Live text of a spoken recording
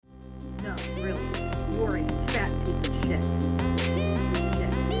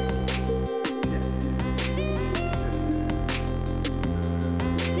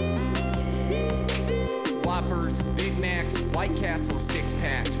White Castle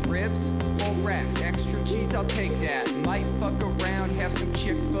 6-packs, ribs, full racks, extra cheese, I'll take that. Might fuck around, have some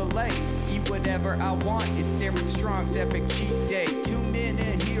Chick-fil-A. Eat whatever I want, it's Derek Strong's Epic Cheat Day. Tune in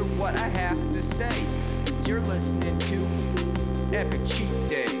and hear what I have to say. You're listening to Epic Cheat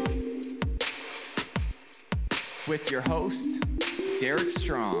Day with your host, Derek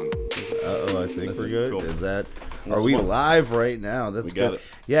Strong. I think we're good. Cool. Is that... Are we live right now? That's got good. it.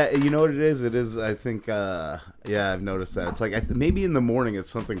 Yeah, you know what it is? It is, I think, I've noticed that. It's like, maybe in the morning it's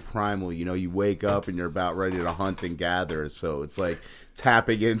something primal. You know, you wake up and you're about ready to hunt and gather. So it's like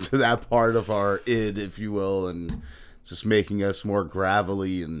tapping into that part of our id, if you will, and just making us more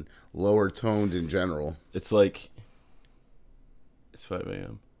gravelly and lower toned in general. It's like, it's 5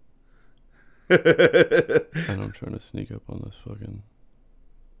 a.m. and I'm trying to sneak up on this fucking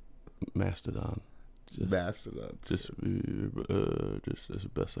mastodon. Mastodon. Just that's the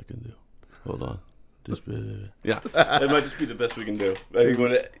best I can do. Hold on. Yeah, that might just be the best we can do. I think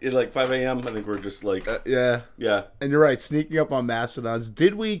when it's like 5 a.m., I think we're just like... yeah. Yeah. And you're right, sneaking up on mastodons.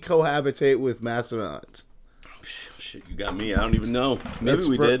 Did we cohabitate with mastodons? Oh, shit, you got me. I don't even know. Maybe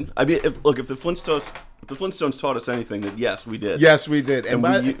we did. I mean, if the Flintstones taught us anything, then yes, we did. Yes, we did. And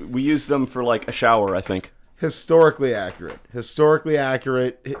we used them for like a shower, I think. Historically accurate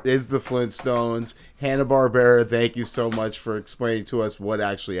is the Flintstones. Hanna-Barbera, thank you so much for explaining to us what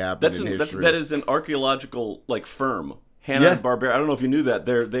actually happened in history. That is an archaeological firm. Hanna-Barbera. I don't know if you knew that.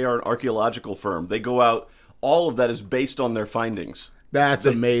 They are an archaeological firm. They go out. All of that is based on their findings. That's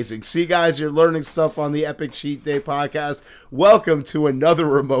amazing. See, guys, you're learning stuff on the Epic Cheat Day podcast. Welcome to another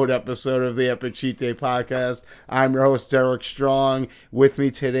remote episode of the Epic Cheat Day podcast. I'm your host, Derek Strong. With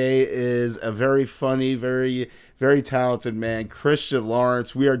me today is a very funny, very, very talented man, Christian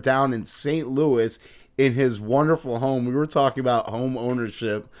Lawrence. We are down in St. Louis in his wonderful home. We were talking about home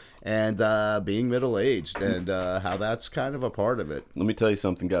ownership and being middle-aged and how that's kind of a part of it. Let me tell you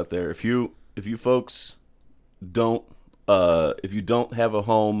something out there. If you folks don't... if you don't have a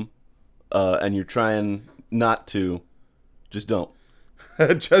home and you're trying not to, just don't.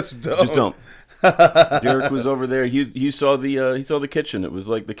 Just don't. Derek was over there. He saw the kitchen. It was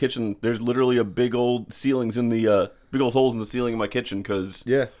like the kitchen. There's literally a big old ceilings in the big old holes in the ceiling of my kitchen because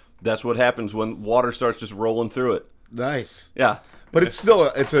that's what happens when water starts just rolling through it. Nice. Yeah. But it's still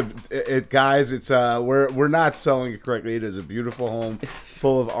guys. It's we're not selling it correctly. It is a beautiful home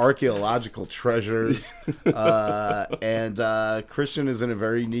full of archaeological treasures, and Christian is in a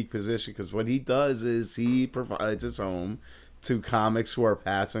very unique position because what he does is he provides his home to comics who are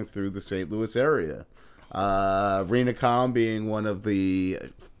passing through the St. Louis area. Rena Com being one of the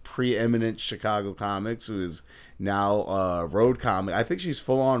preeminent Chicago comics who is now road comic. I think she's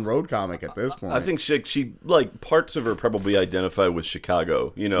full on road comic at this point. I think she like parts of her probably identify with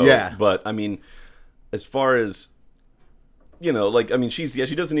Chicago, you know. Yeah. But I mean, as far as she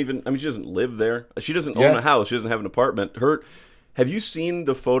doesn't live there. She doesn't own a house. She doesn't have an apartment. Have you seen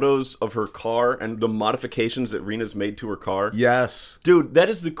the photos of her car and the modifications that Rena's made to her car? Yes. Dude, that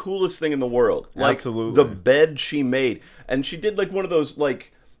is the coolest thing in the world. Like, absolutely. The bed she made. And she did like one of those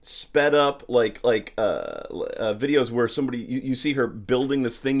like sped up videos where somebody you see her building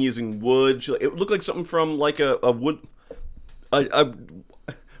this thing using wood. It looked like something from like a wood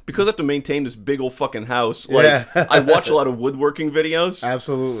because I have to maintain this big old fucking house. Like I watch a lot of woodworking videos.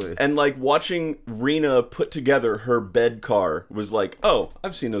 Absolutely. And like watching Rena put together her bed car was like, oh,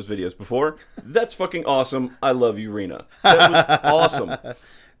 I've seen those videos before. That's fucking awesome. I love you, Rena. That was awesome.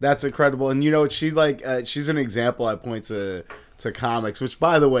 That's incredible. And you know, she's like she's an example I point to comics, which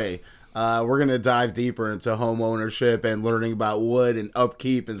by the way, we're going to dive deeper into home ownership and learning about wood and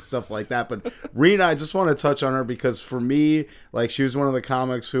upkeep and stuff like that. But Rena, I just want to touch on her because for me, like she was one of the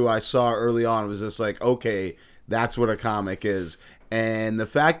comics who I saw early on. It was just like, okay, that's what a comic is. And the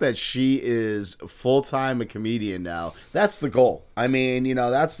fact that she is full-time a comedian now, that's the goal. I mean, you know,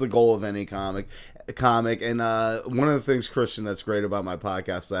 that's the goal of any comic. And one of the things, Christian, that's great about my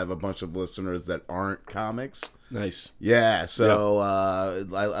podcast is I have a bunch of listeners that aren't comics. Nice. Yeah, so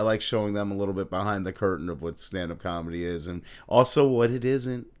I like showing them a little bit behind the curtain of what stand-up comedy is and also what it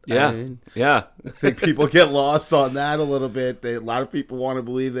isn't. Yeah, I think people get lost on that a little bit. A lot of people want to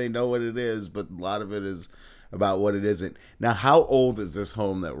believe they know what it is, but a lot of it is about what it isn't. Now, how old is this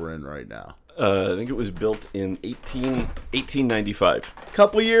home that we're in right now? I think it was built in 1895. A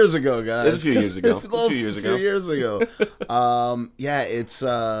couple years ago, guys. It was a few years ago. A few years ago.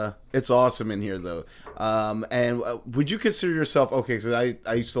 It's awesome in here, though. And would you consider yourself, okay, because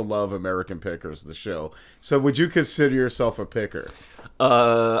I used to love American Pickers, the show. So would you consider yourself a picker?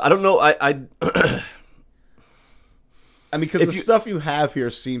 I don't know. I mean, because the stuff you have here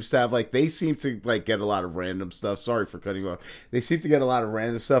seems to have, like, they seem to, like, get a lot of random stuff. Sorry for cutting you off. They seem to get a lot of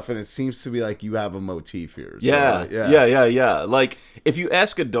random stuff, and it seems to be like you have a motif here. So, Yeah. Like, if you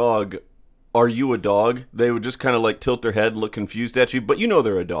ask a dog, are you a dog? They would just kind of, like, tilt their head and look confused at you, but you know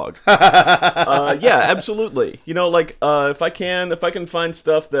they're a dog. Yeah, absolutely. You know, like, if I can find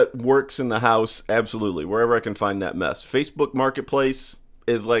stuff that works in the house, absolutely. Wherever I can find that mess. Facebook Marketplace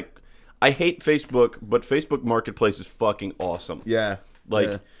is, like, I hate Facebook, but Facebook Marketplace is fucking awesome. Yeah.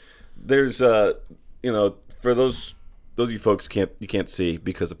 Like, there's, you know, for those of you folks you can't see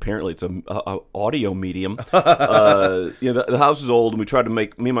because apparently it's a audio medium. You know, the house is old, and me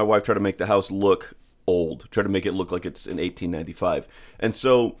and my wife try to make the house look old, try to make it look like it's in 1895. And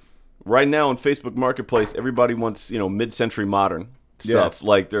so right now on Facebook Marketplace, everybody wants, you know, mid-century modern stuff.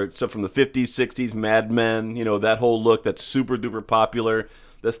 Like there's stuff from the 50s, 60s, Mad Men, you know, that whole look that's super duper popular.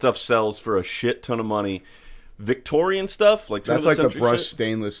 That stuff sells for a shit ton of money. Victorian stuff, like that's like the brushed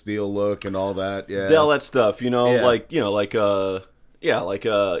stainless steel look and all that. Yeah, all that stuff. You know, like you know,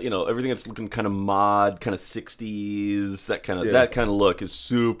 you know, everything that's looking kind of mod, kind of 60s, that kind of look is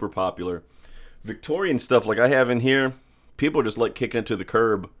super popular. Victorian stuff, like I have in here, people are just like kicking it to the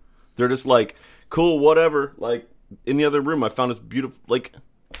curb. They're just like, cool, whatever. Like in the other room, I found this beautiful, like,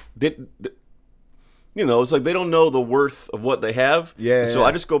 you know, it's like they don't know the worth of what they have. Yeah. So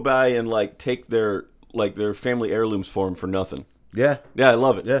I just go by and like take their family heirlooms for them for nothing. Yeah. Yeah, I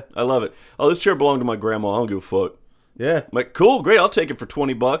love it. Yeah. I love it. Oh, this chair belonged to my grandma. I don't give a fuck. Yeah. I'm like, cool, great. I'll take it for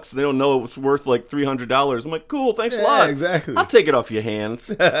 $20. They don't know it's worth like $300. I'm like, cool, thanks a lot. Exactly. I'll take it off your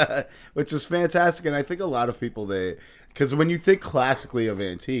hands. Which is fantastic, and I think a lot of people because when you think classically of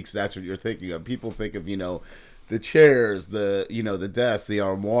antiques, that's what you're thinking of. People think of, you know, the chairs, the, you know, the desks, the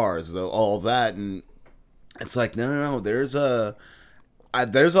armoires, all that, and it's like, no. There's a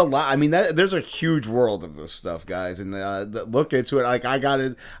lot. I mean, there's a huge world of this stuff, guys, and look into it. Like I got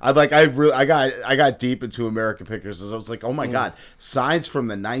deep into American Pictures. I was like, oh my god, signs from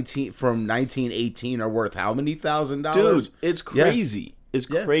 1918 are worth how many $1,000? Dude, it's crazy. Yeah. It's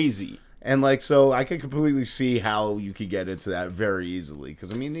crazy. And like, so I can completely see how you could get into that very easily.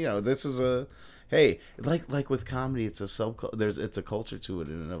 Because I mean, you know, this is like with comedy, it's it's a culture to it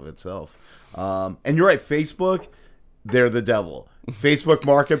in and of itself. And you're right, Facebook, they're the devil. Facebook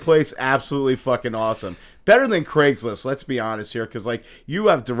Marketplace, absolutely fucking awesome. Better than Craigslist, let's be honest here, because like you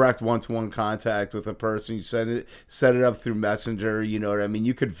have direct one-to-one contact with a person. You set it up through Messenger. You know what I mean?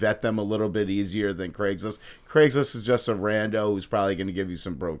 You could vet them a little bit easier than Craigslist. Craigslist is just a rando who's probably going to give you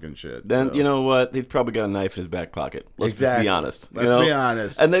some broken shit. Then you know what? He's probably got a knife in his back pocket. Let's be honest. Let's be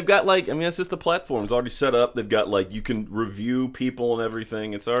honest. And they've got like, I mean, that's just the platform's already set up. They've got like you can review people and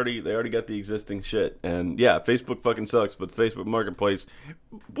everything. They already got the existing shit. And yeah, Facebook fucking sucks, but Facebook Marketplace,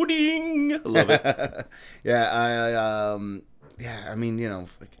 pudding. I love it. Yeah, I mean, you know,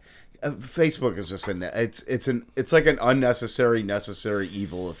 Facebook is just it's like an unnecessary necessary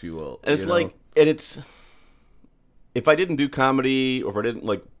evil, if you will. And it's like, and it's, if I didn't do comedy or if I didn't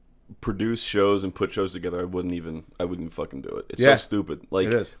like produce shows and put shows together, I wouldn't even fucking do it. It's so stupid. Like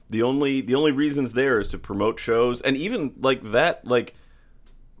it is. The only reasons there is to promote shows, and even like that, like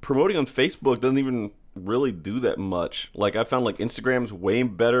promoting on Facebook doesn't even really do that much. Like I found like Instagram's way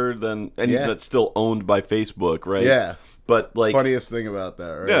better than anything that's still owned by Facebook, right? Yeah. But like funniest thing about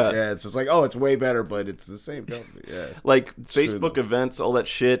that, right? Yeah, it's just like, oh, it's way better, but it's the same company. Yeah. Like it's Facebook events, all that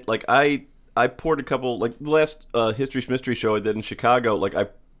shit. Like I poured a couple, like the last History's Mystery show I did in Chicago, like I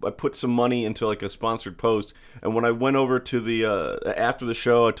put some money into like a sponsored post, and when I went over to the after the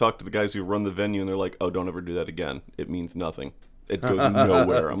show, I talked to the guys who run the venue, and they're like, "Oh, don't ever do that again. It means nothing. It goes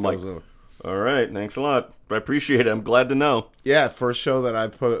nowhere." I'm like, all right, thanks a lot. I appreciate it. I'm glad to know. Yeah, first show that I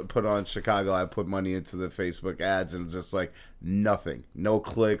put on Chicago, I put money into the Facebook ads, and it's just like nothing, no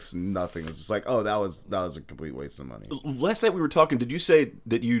clicks, nothing. It's just like, oh, that was a complete waste of money. Last night we were talking. Did you say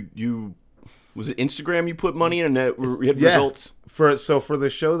that you was it Instagram you put money in and you had results? For the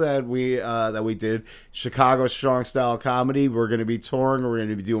show that we did, Chicago Strong Style Comedy, we're going to be touring. We're going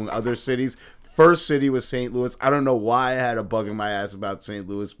to be doing other cities. First city was St. Louis. I don't know why I had a bug in my ass about St.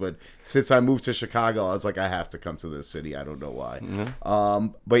 Louis, but since I moved to Chicago, I was like, I have to come to this city. I don't know why. Mm-hmm.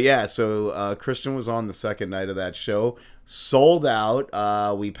 But yeah, so Christian was on the second night of that show. Sold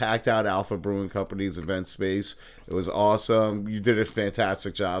out. We packed out Alpha Brewing Company's event space. It was awesome. You did a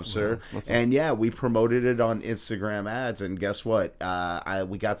fantastic job, sir. Mm-hmm. And yeah, we promoted it on Instagram ads. And guess what?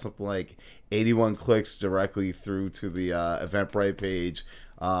 We got something like 81 clicks directly through to the Eventbrite page.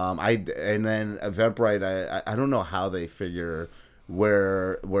 And then Eventbrite, I don't know how they figure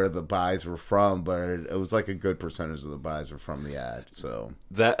where the buys were from, but it was like a good percentage of the buys were from the ad. So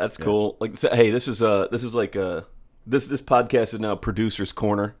that's cool. Like, hey, this is like This podcast is now Producer's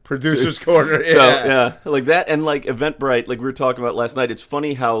Corner. Producer's Corner, yeah. So, yeah, like that, and like Eventbrite, like we were talking about last night, it's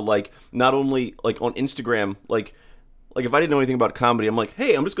funny how, like, not only, like, on Instagram, like if I didn't know anything about comedy, I'm like,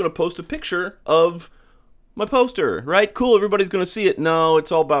 hey, I'm just going to post a picture of my poster, right? Cool, everybody's going to see it. No,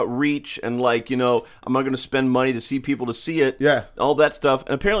 it's all about reach, and, like, I'm not going to spend money to see people to see it. Yeah. All that stuff,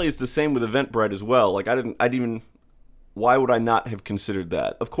 and apparently it's the same with Eventbrite as well. Like, I didn't even... Why would I not have considered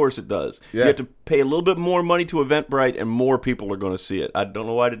that? Of course it does. Yeah. You have to pay a little bit more money to Eventbrite, and more people are going to see it. I don't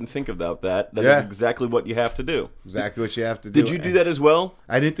know why I didn't think about that. That is exactly what you have to do. Exactly what you have to do. Did you do that as well?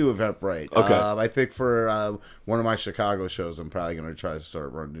 I didn't do Eventbrite. Okay. I think for one of my Chicago shows, I'm probably going to try to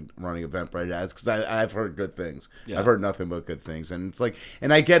start running Eventbrite ads because I've heard good things. Yeah. I've heard nothing but good things. And it's like,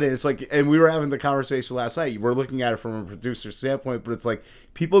 and I get it. It's like, and we were having the conversation last night. We're looking at it from a producer standpoint, but it's like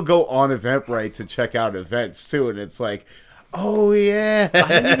people go on Eventbrite to check out events too. And it's like, oh, yeah. I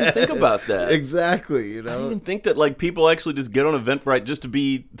didn't even think about that. Exactly, I didn't even think that, like, people actually just get on Eventbrite just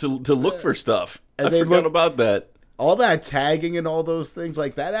to look for stuff. And I forgot about that. All that tagging and all those things,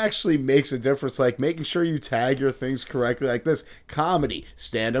 like, that actually makes a difference. Like, making sure you tag your things correctly, like this. Comedy,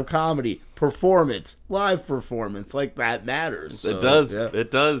 stand-up comedy, performance, live performance, like, that matters. So, it does. Yeah.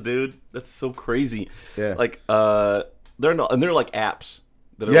 It does, dude. That's so crazy. Yeah. Like, they're like apps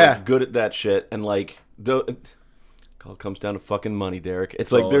that are like, good at that shit. And, like, it all comes down to fucking money, Derek.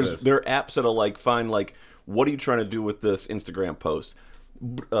 It's like there are apps that'll like find like, what are you trying to do with this Instagram post?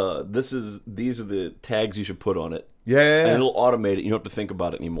 These are the tags you should put on it. Yeah. And it'll automate it. You don't have to think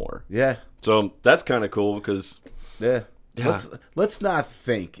about it anymore. Yeah. So that's kind of cool because let's not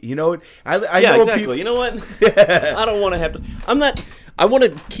think. You know what? I know exactly. People... You know what? I don't want to have to. I'm not. I want to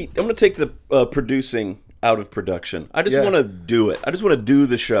keep. I'm going to take the producing out of production. I just want to do it. I just want to do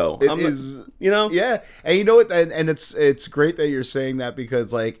the show. Yeah. And you know what? And it's great that you're saying that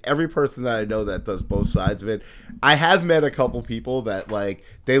because like every person that I know that does both sides of it, I have met a couple people that like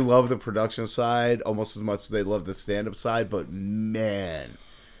they love the production side almost as much as they love the stand-up side. But man,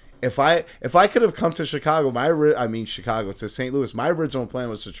 if I could have come to Chicago, Chicago to St. Louis, my original plan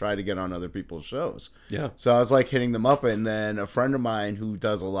was to try to get on other people's shows. Yeah. So I was like hitting them up, and then a friend of mine who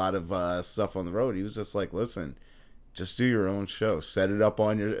does a lot of stuff on the road, he was just like, "Listen, just do your own show, set it up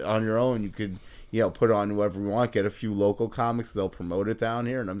on your own. You could put it on whoever you want, get a few local comics, they'll promote it down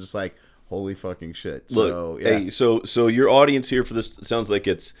here." And I'm just like, holy fucking shit. So, look, hey, so your audience here for this sounds like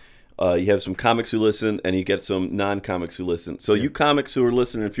it's. You have some comics who listen, and you get some non-comics who listen. So you comics who are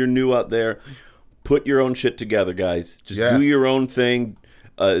listening, if you're new out there, put your own shit together, guys. Just do your own thing.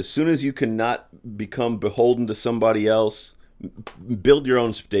 As soon as you cannot become beholden to somebody else, build your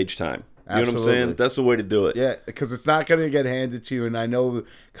own stage time. You know what I'm saying? That's the way to do it. Yeah, because it's not going to get handed to you. And I know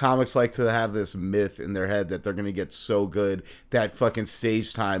comics like to have this myth in their head that they're going to get so good that fucking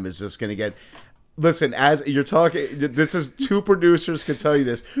stage time is just going to get... Listen, as you're talking, this is two producers can tell you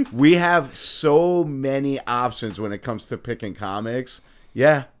this. We have so many options when it comes to picking comics.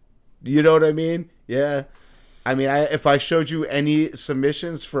 Yeah. You know what I mean? Yeah. I mean, if I showed you any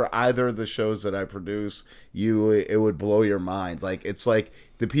submissions for either of the shows that I produce, it would blow your mind. Like, it's like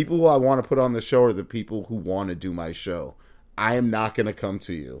the people who I want to put on the show are the people who want to do my show. I am not going to come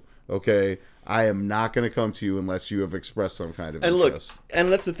to you. Okay? I am not going to come to you unless you have expressed some kind of interest. Look, and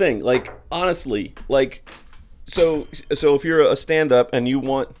that's the thing. Like, honestly, like, so if you're a stand-up and you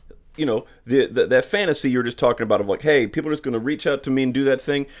want, that fantasy you're just talking about of like, hey, people are just going to reach out to me and do that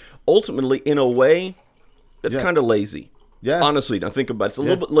thing. Ultimately, in a way, that's kind of lazy. Yeah. Honestly, now think about it. It's a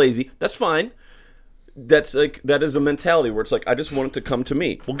little bit lazy. That's fine. That is a mentality where it's like, I just want it to come to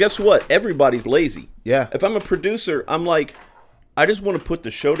me. Well, guess what? Everybody's lazy. Yeah. If I'm a producer, I'm like, I just want to put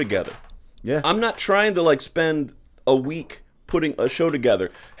the show together. Yeah. I'm not trying to like spend a week putting a show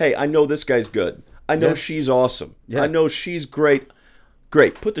together. Hey, I know this guy's good. I know she's awesome. Yeah. I know she's great.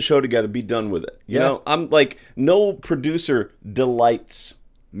 Great. Put the show together. Be done with it. You know, I'm like, no producer delights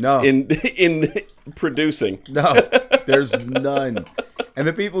in producing. No, there's none. And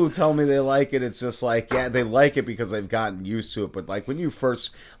the people who tell me they like it, it's just like, yeah, they like it because they've gotten used to it. But like when you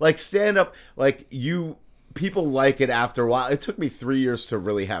first like stand up, like people like it after a while. It took me 3 years to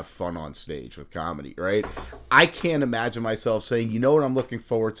really have fun on stage with comedy, right? I can't imagine myself saying, you know what I'm looking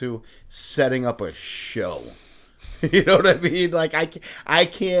forward to? Setting up a show. You know what I mean? Like, I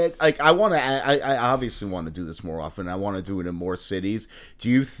can't, like, I obviously want to do this more often. I want to do it in more cities. Do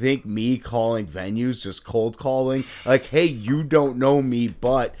you think me calling venues, just cold calling, like, hey, you don't know me,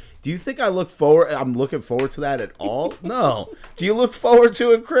 but... Do you think I'm looking forward to that at all? No. Do you look forward to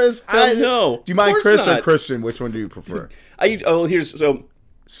it, Chris? No. Do you mind Chris or Christian? Which one do you prefer?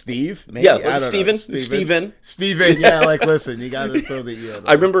 Steve? Maybe? Yeah, I don't know. Steven, yeah, like, listen, you got to throw the E on.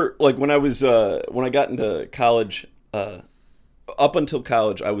 I remember, like, when I was, when I got into college, up until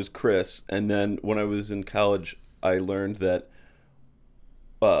college, I was Chris. And then when I was in college, I learned that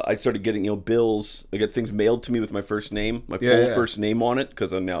I started getting, bills. I get things mailed to me with my first name, my full first name on it,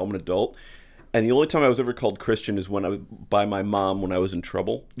 because now I'm an adult. And the only time I was ever called Christian is by my mom when I was in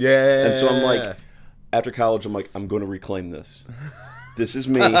trouble. Yeah. And so I'm like, after college, I'm like, I'm going to reclaim this. This is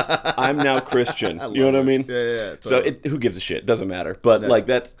me. I'm now Christian. You know what I mean? Yeah. Totally. So who gives a shit? It doesn't matter. But like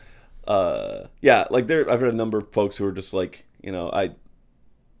that's, like I've heard a number of folks who are just like, I'm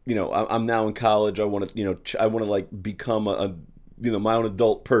now in college. I want to, I want to like become my own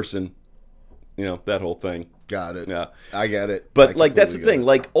adult person. That whole thing. Got it. Yeah, I get it. But like that's the thing.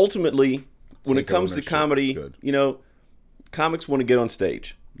 Like ultimately, when it comes to comedy, comics want to get on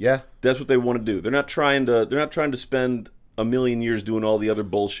stage. Yeah, that's what they want to do. They're not trying to spend a million years doing all the other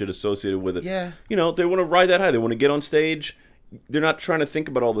bullshit associated with it. Yeah, they want to ride that high. They want to get on stage. They're not trying to think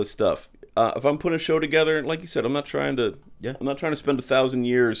about all this stuff. If I'm putting a show together, like you said, I'm not trying to spend 1,000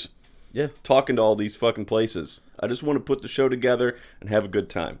 years talking to all these fucking places. I just want to put the show together and have a good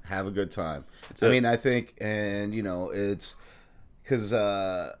time. I mean, I think, and it's because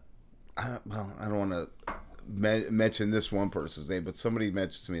I don't want to mention this one person's name, but somebody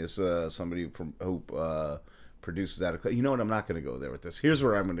mentioned to me this somebody who produces out of. You know what? I'm not going to go there with this. Here's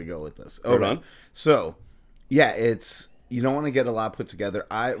where I'm going to go with this. Hold on. So, yeah, it's you don't want to get a lot put together.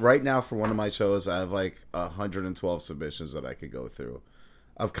 Right now for one of my shows, I have like 112 submissions that I could go through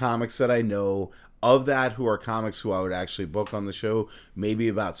of comics that I know of that who are comics who I would actually book on the show. Maybe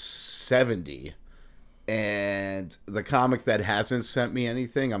about 70. And the comic that hasn't sent me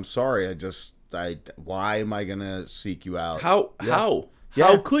anything, I'm sorry. Why am I gonna seek you out? How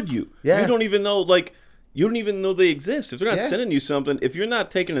could you? Yeah. You don't even know. Like, you don't even know they exist. If they're not sending you something, if you're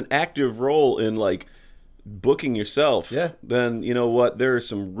not taking an active role in like booking yourself, then you know what? There are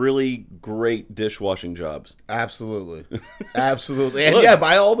some really great dishwashing jobs. Absolutely, and look,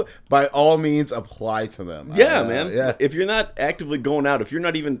 by all means, apply to them. Yeah, man. Yeah. If you're not actively going out, if you're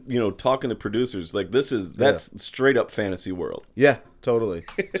not even talking to producers, like that's straight up fantasy world. Yeah, totally.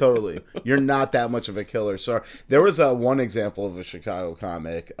 You're not that much of a killer. So there was one example of a Chicago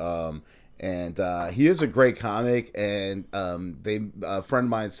comic. And he is a great comic, and a friend of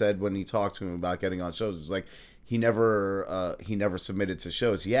mine said when he talked to him about getting on shows, it was like he never submitted to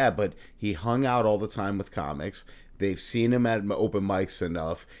shows. Yeah, but he hung out all the time with comics. They've seen him at open mics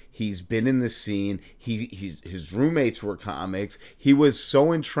enough. He's been in the scene. His roommates were comics. He was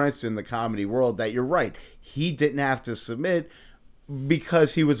so entrenched in the comedy world that you're right. He didn't have to submit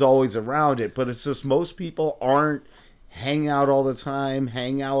because he was always around it. But it's just most people aren't. Hang out all the time,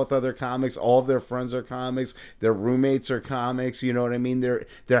 hang out with other comics. All of their friends are comics. Their roommates are comics. You know what I mean? They're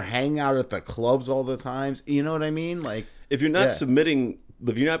hanging out at the clubs all the times. You know what I mean? Like, if you're not submitting,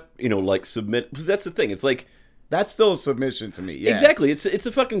 if you're not submit, because that's the thing. It's like that's still a submission to me. Yeah, exactly. It's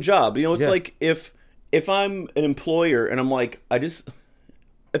a fucking job. It's like if I'm an employer and I'm like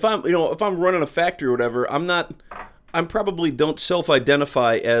if I'm running a factory or whatever, I probably don't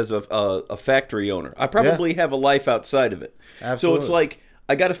self-identify as a factory owner. I probably have a life outside of it. Absolutely. So it's like,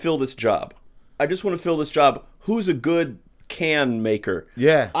 I got to fill this job. I just want to fill this job. Who's a good can maker?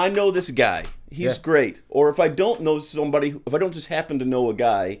 Yeah. I know this guy. He's great. Or if I don't know somebody, if I don't just happen to know a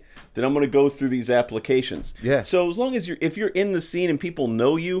guy, then I'm going to go through these applications. Yeah. So as long as if you're in the scene and people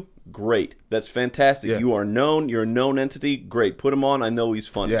know you, great. That's fantastic. Yeah. You are known. You're a known entity. Great. Put him on. I know he's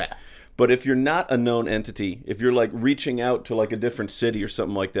funny. Yeah. But if you're not a known entity, if you're like reaching out to like a different city or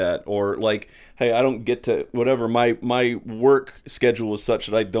something like that, or like, hey, I don't get to whatever, my work schedule is such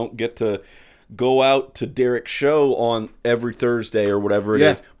that I don't get to go out to Derek's show on every Thursday or whatever it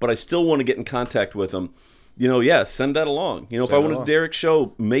is, but I still want to get in contact with him. Send that along. If I want a Derek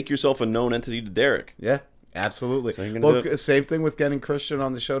show, make yourself a known entity to Derek. Yeah. Absolutely. Well, same thing with getting Christian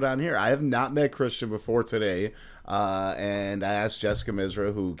on the show down here. I have not met Christian before today. And I asked Jessica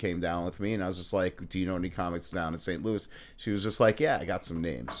Misra, who came down with me, and I was just like, do you know any comics down in St. Louis? She was just like, yeah, I got some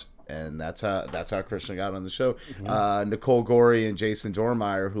names. And that's how Christian got on the show. Mm-hmm. Nicole Gorey and Jason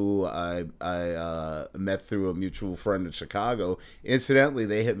Dormeyer, who I met through a mutual friend in Chicago. Incidentally,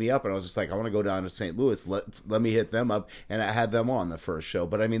 they hit me up, and I was just like, I want to go down to St. Louis. Let me hit them up, and I had them on the first show.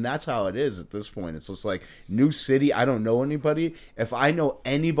 But I mean, that's how it is at this point. It's just like new city. I don't know anybody. If I know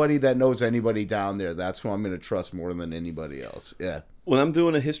anybody that knows anybody down there, that's who I'm going to trust more than anybody else. Yeah. When I'm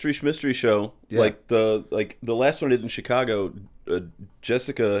doing a History Schmystery show, like the last one I did in Chicago,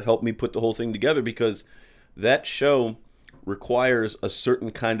 Jessica helped me put the whole thing together because that show requires a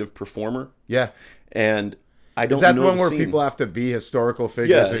certain kind of performer. Yeah. And I don't know. Is that the one the where scene. people have to be historical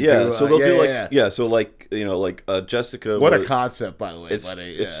figures? Yeah. So they'll do So yeah. Jessica. What a concept, by the way, It's buddy.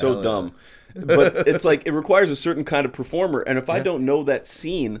 it's so dumb, but it's like it requires a certain kind of performer, and if I don't know that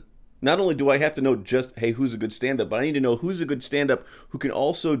scene. Not only do I have to know just, hey, who's a good stand-up, but I need to know who's a good stand-up who can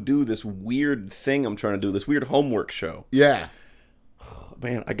also do this weird thing I'm trying to do, this weird homework show. Yeah.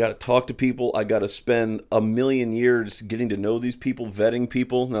 Man, I got to talk to people. I got to spend a million years getting to know these people, vetting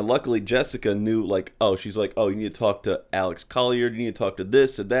people. Now, luckily, Jessica knew, she's like, you need to talk to Alex Collier. You need to talk to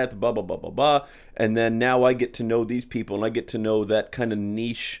this, to that, blah, blah, blah, blah, blah. And then now I get to know these people, and I get to know that kind of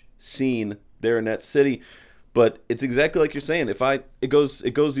niche scene there in that city. But it's exactly like you're saying. It goes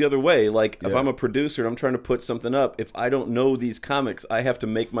the other way. If I'm a producer and I'm trying to put something up, if I don't know these comics, I have to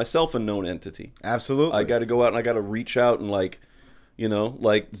make myself a known entity. Absolutely. I got to go out and I got to reach out and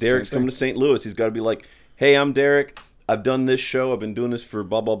Derek's coming to St. Louis. He's got to be like, hey, I'm Derek. I've done this show. I've been doing this for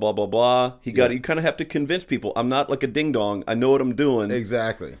blah blah blah blah blah. You kind of have to convince people. I'm not like a ding dong. I know what I'm doing.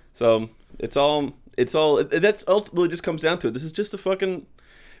 Exactly. So that's ultimately just comes down to it. This is just a fucking.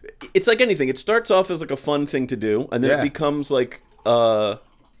 It's like anything. It starts off as like a fun thing to do, and then it becomes like an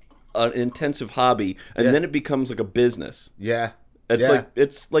intensive hobby, and then it becomes like a business. Yeah.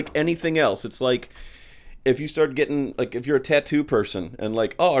 It's like anything else. It's like if you start getting if you're a tattoo person and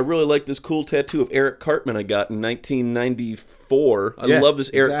I really like this cool tattoo of Eric Cartman I got in 1994. I love this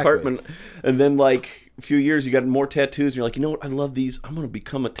Eric Cartman, and then a few years you got more tattoos and you're like, you know what, I love these. I'm gonna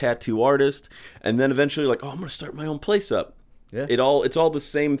become a tattoo artist, and then eventually you're like, I'm gonna start my own place up. Yeah. It's all the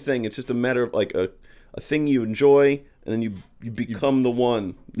same thing. It's just a matter of a thing you enjoy, and then you become the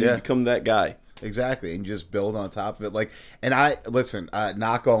one. You become that guy. Exactly, and just build on top of it. And I listen.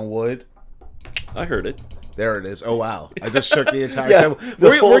 Knock on wood. I heard it. There it is. Oh wow! I just shook the entire table.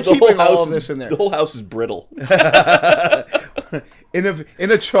 We're keeping all of this in there. The whole house is brittle. in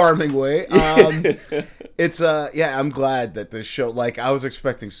a charming way. It's I'm glad that this show. I was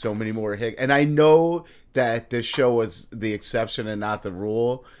expecting so many more hits, and I know that this show was the exception and not the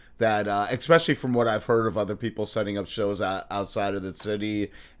rule. That especially from what I've heard of other people setting up shows outside of the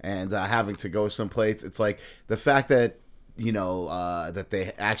city and having to go someplace, it's like the fact that that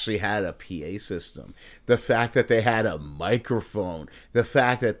they actually had a PA system, the fact that they had a microphone, the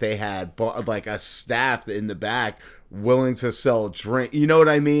fact that they had a staff in the back willing to sell drink. You know what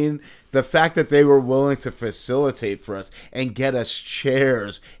I mean? The fact that they were willing to facilitate for us and get us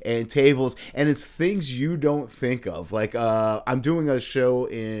chairs and tables, and it's things you don't think of. I'm doing a show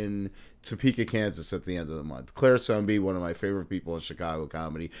in Topeka, Kansas at the end of the month. Claire Sunby, one of my favorite people in Chicago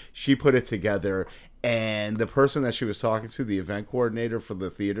comedy, she put it together, and the person that she was talking to, the event coordinator for the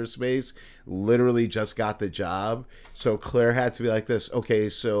theater space, literally just got the job. So Claire had to be like this, okay,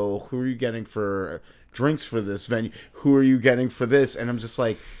 so who are you getting for drinks for this venue? Who are you getting for this? And I'm just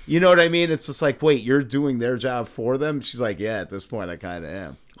like, you know what I mean? It's just like, wait, you're doing their job for them? She's like, yeah, at this point I kind of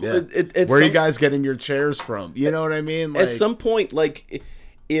am. Yeah. Where are you guys getting your chairs from? You know what I mean? At some point,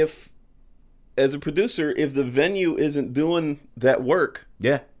 if as a producer, if the venue isn't doing that work,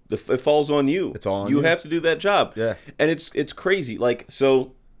 it falls on you. It's all on you. You have to do that job. Yeah. And it's crazy.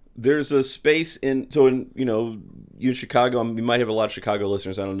 So there's a space in you in Chicago, you might have a lot of Chicago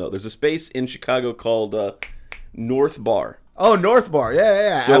listeners, I don't know. There's a space in Chicago called North Bar. Oh, North Bar.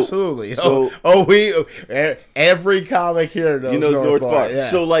 Yeah, absolutely. So, every comic here knows North Bar. Yeah.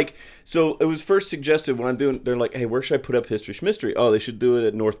 So it was first suggested when I'm doing, they're like, hey, where should I put up History Schmistery? Oh, they should do it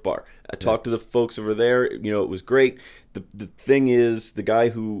at North Bar. I talked to the folks over there. It was great. The thing is, the guy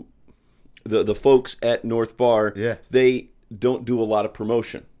who, the folks at North Bar, they don't do a lot of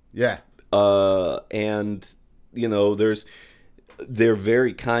promotion. Yeah. And, they're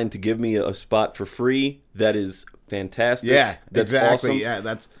very kind to give me a spot for free. That is fantastic. Yeah, that's exactly. Awesome.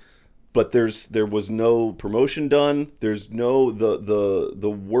 Yeah, But there was no promotion done. There's no the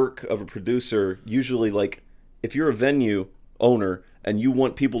work of a producer. Usually, if you're a venue owner and you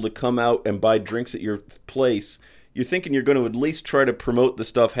want people to come out and buy drinks at your place, you're thinking you're going to at least try to promote the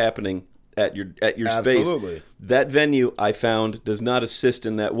stuff happening at your Absolutely. space. That venue, I found, does not assist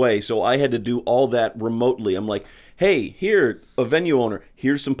in that way. So I had to do all that remotely. I'm like, hey, here, a venue owner,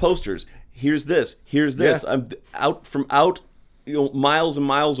 here's some posters. Here's this. Yeah. I'm out miles and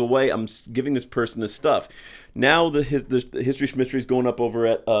miles away. I'm giving this person this stuff. Now the History Mystery is going up over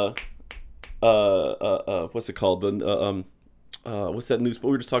at what's it called? What's that news?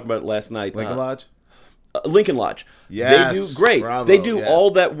 We were just talking about it last night. Lincoln Lodge. Lincoln Lodge. Yes, they do great. Bravo, they do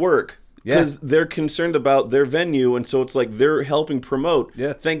all that work because Yeah. they're concerned about their venue, and so it's like they're helping promote.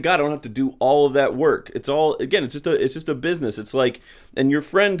 Yeah. Thank God I don't have to do all of that work. It's all, again, it's just a business. It's like, and your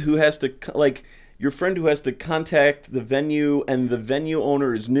friend who has to contact the venue, and the venue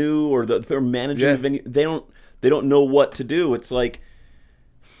owner is new, or managing the venue, They don't know what to do. It's like,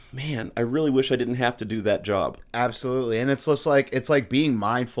 man, I really wish I didn't have to do that job. Absolutely. And it's just like, it's like being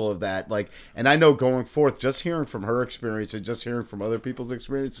mindful of that. Like, and I know going forth, just hearing from her experience and just hearing from other people's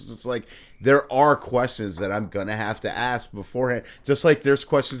experiences, it's like, there are questions that I'm going to have to ask beforehand. Just like there's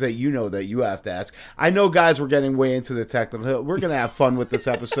questions that you know that you have to ask. I know, guys, we're getting way into the technical. We're going to have fun with this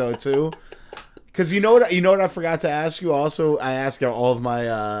episode too. Because you know what I forgot to ask you. Also, I asked all of my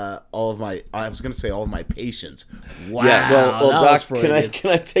I was gonna say all of my patients. Wow. Yeah. Well, Doc, can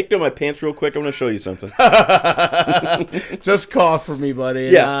I take down my pants real quick? I'm gonna show you something. Just cough for me,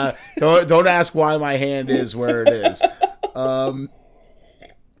 buddy. Yeah. Don't ask why my hand is where it is.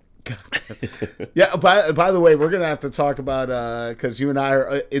 Yeah. By the way, we're gonna have to talk about because you and I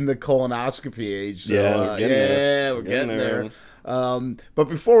are in the colonoscopy age. So, we're getting there. But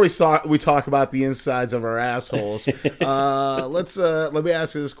before we talk about the insides of our assholes, let me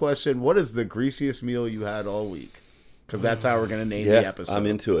ask you this question: what is the greasiest meal you had all week? Because that's how we're gonna name the episode. I'm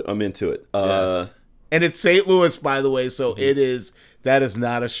into it. And it's St. Louis, by the way, so it is. That is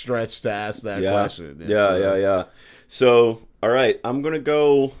not a stretch to ask that question. Yeah. So, all right, I'm gonna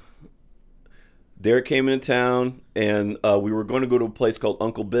go. Derek came into town, and we were going to go to a place called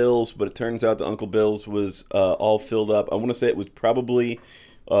Uncle Bill's, but it turns out the Uncle Bill's was all filled up. I want to say it was probably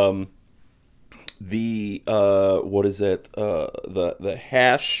the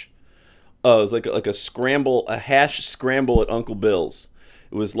hash. It was like a scramble, a hash scramble at Uncle Bill's.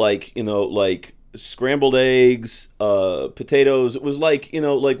 It was like scrambled eggs, potatoes. It was like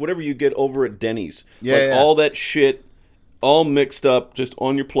whatever you get over at Denny's. All that shit, all mixed up, just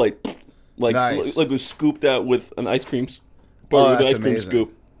on your plate. Nice. Like it was scooped out with an ice cream, scoop.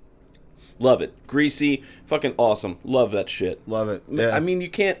 Love it. Greasy, fucking awesome. Love that shit. Love it. Yeah. I mean, you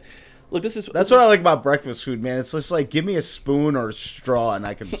can't. Look, that's what I like about breakfast food, man. It's just like, give me a spoon or a straw and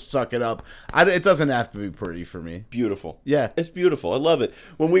I can suck it up. It doesn't have to be pretty for me. Beautiful. Yeah. It's beautiful. I love it.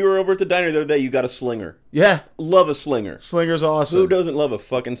 When we were over at the diner the other day, you got a slinger. Yeah. Love a slinger. Slinger's awesome. Who doesn't love a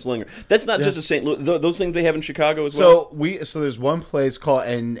fucking slinger? That's not just a St. Louis. Those things they have in Chicago as well. So there's one place called,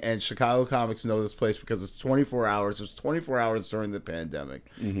 and Chicago comics know this place because it's 24 hours. It's 24 hours during the pandemic.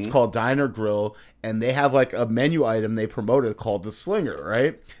 Mm-hmm. It's called Diner Grill. And they have like a menu item they promoted called the Slinger,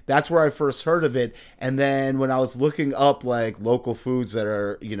 right? That's where I first heard of it. And then when I was looking up like local foods that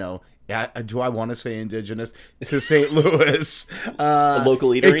are, do I want to say indigenous to St. Louis? A local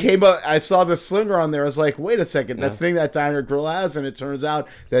eatery? It came up. I saw the Slinger on there. I was like, wait a second, that thing that Diner Grill has, and it turns out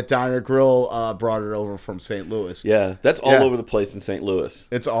that Diner Grill brought it over from St. Louis. Yeah, that's all over the place in St. Louis.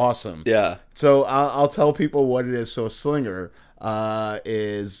 It's awesome. Yeah. So I'll tell people what it is. So a Slinger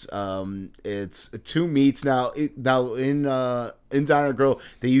is it's two meats now. In Diner Grill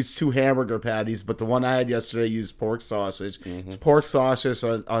they use two hamburger patties, but the one I had yesterday used pork sausage. Mm-hmm. It's pork sausage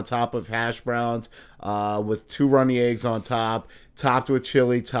on top of hash browns with two runny eggs on top, topped with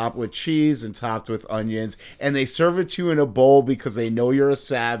chili, topped with cheese, and topped with onions. And they serve it to you in a bowl because they know you're a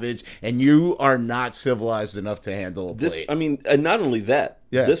savage and you are not civilized enough to handle a plate. And not only that,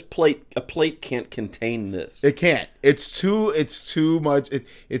 a plate can't contain this. It can't. It's too much.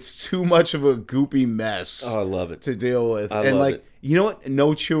 It's too much of a goopy mess. Oh, I love it to deal with. I love it. You know what?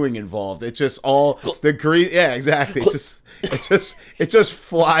 No chewing involved. It's just all the grease. Yeah, exactly. It just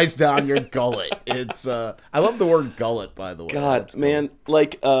flies down your gullet. It's I love the word gullet, by the way. God, that's man, cool.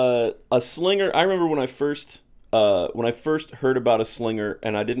 Like a slinger. I remember when I first heard about a slinger,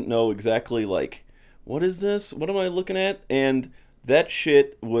 and I didn't know exactly like, what is this? What am I looking at? And that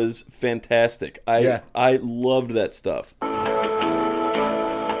shit was fantastic. I loved that stuff.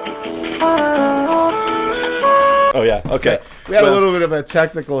 Oh, yeah. Okay. So we had a little bit of a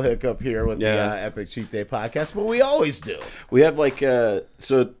technical hiccup here with the Epic Cheat Day podcast, but we always do. We have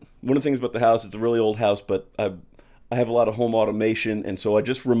so one of the things about the house, it's a really old house, but I have a lot of home automation, and so I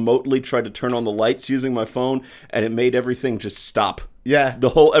just remotely tried to turn on the lights using my phone, and it made everything just stop. Yeah.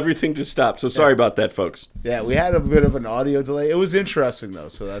 Everything just stopped. So sorry about that, folks. Yeah, we had a bit of an audio delay. It was interesting, though,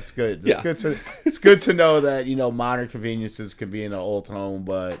 so that's good. It's good to know that, modern conveniences can be in an old home,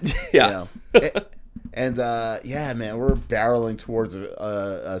 but, And man, we're barreling towards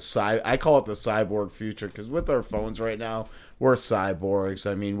I call it the cyborg future, because with our phones right now, we're cyborgs.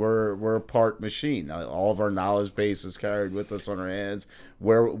 I mean, we're part machine. All of our knowledge base is carried with us on our hands.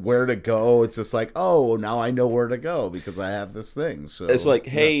 Where to go? It's just like, oh, now I know where to go because I have this thing. So it's like,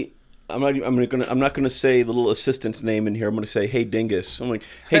 hey, I'm not gonna say the little assistant's name in here. I'm gonna say, hey, Dingus. I'm like,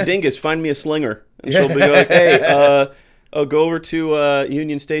 hey, Dingus, find me a slinger. And she'll be like, hey, go over to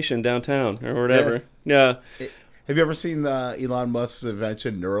Union Station downtown or whatever. Yeah. Have you ever seen Elon Musk's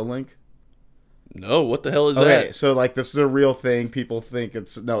invention Neuralink? No, what the hell is Okay, that? so like this is a real thing. People think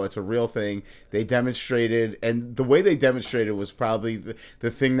it's a real thing. They demonstrated, and the way they demonstrated was probably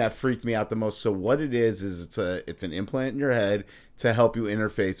the thing that freaked me out the most. So what it is it's an implant in your head to help you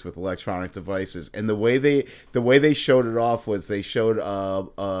interface with electronic devices. And the way they showed it off was they showed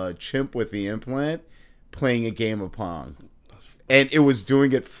a chimp with the implant playing a game of Pong. And it was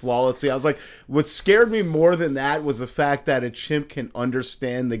doing it flawlessly. I was like, what scared me more than that was the fact that a chimp can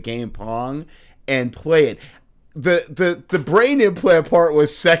understand the game Pong and play it. The brain implant part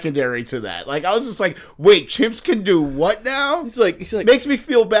was secondary to that. Like, I was just like, wait, chimps can do what now? He's like makes me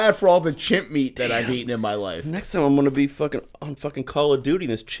feel bad for all the chimp meat that I've eaten in my life. Next time I'm gonna be on fucking Call of Duty,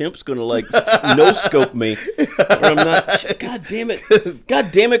 and this chimp's gonna like no scope me, or I'm not. God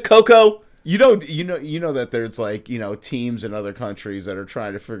damn it, Coco. You know that there's like, teams in other countries that are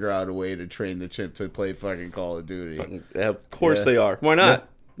trying to figure out a way to train the chimp to play fucking Call of Duty. Of course they are. Why not?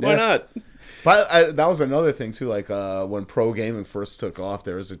 Yeah. Why not? But that was another thing too. Like when pro gaming first took off,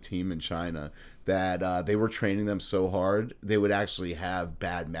 there was a team in China that they were training them so hard they would actually have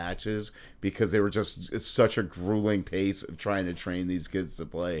bad matches because it's such a grueling pace of trying to train these kids to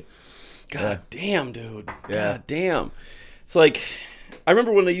play. God damn, dude. Yeah. God damn. It's like, I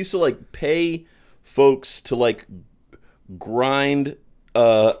remember when they used to like pay folks to like grind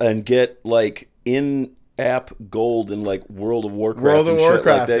and get like in-app gold in like World of Warcraft and shit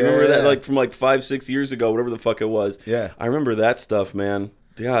like that. Remember that like from like 5-6 years ago, whatever the fuck it was. Yeah. I remember that stuff, man.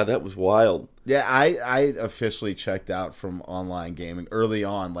 Yeah, that was wild. Yeah, I officially checked out from online gaming early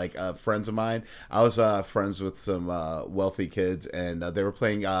on. Like friends of mine, I was friends with some wealthy kids, and they were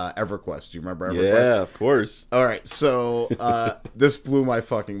playing EverQuest. Do you remember EverQuest? Yeah, of course. All right, so this blew my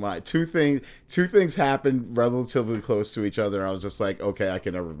fucking mind. Two things happened relatively close to each other. I was just like, okay, I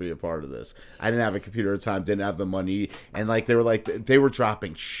can never be a part of this. I didn't have a computer at the time, didn't have the money, and like they were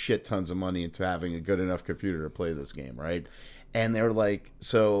dropping shit tons of money into having a good enough computer to play this game, right? And they were like,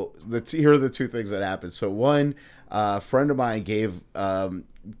 so here are the two things that happened. So one, a friend of mine gave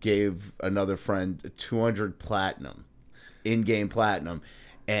another friend 200 platinum, in-game platinum.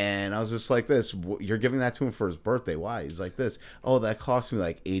 And I was just like this, you're giving that to him for his birthday. Why? He's like this, oh, that cost me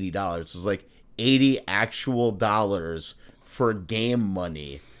like $80. It was like 80 actual dollars for game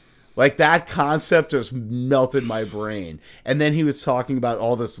money. Like, that concept just melted my brain. And then he was talking about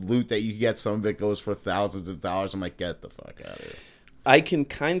all this loot that you get. Some of it goes for thousands of dollars. I'm like, get the fuck out of here. I can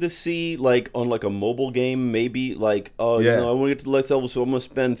kind of see, like, on, like, a mobile game, maybe, like, I want to get to the next level, so I'm going to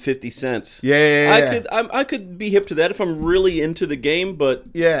spend 50 cents. Yeah. I could be hip to that if I'm really into the game, but,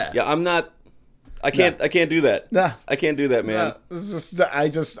 yeah, I'm not... I can't do that. Nah. I can't do that, man. I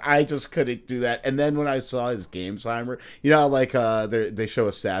just couldn't do that. And then when I saw his game timer, like they show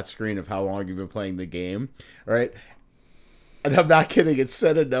a stat screen of how long you've been playing the game, right? And I'm not kidding. It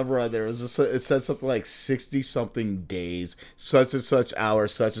said a number on there. It said something like 60-something days, such and such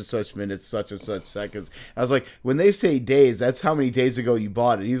hours, such and such minutes, such and such seconds. I was like, when they say days, that's how many days ago you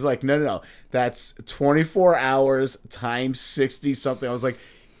bought it. He's like, no. That's 24 hours times 60-something. I was like,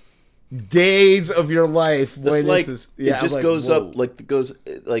 days of your life. When like, it just like, goes whoa. Up, like, it goes,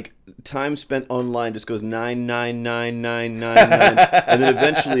 like, time spent online just goes 9999999, and then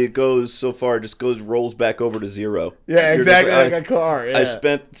eventually it goes so far, it just rolls back over to zero. Yeah, exactly, like a car. Yeah. I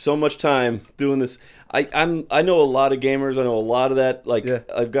spent so much time doing this. I know a lot of gamers. I know a lot of that. Like,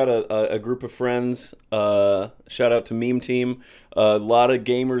 I've got a group of friends. Shout out to Meme Team. A lot of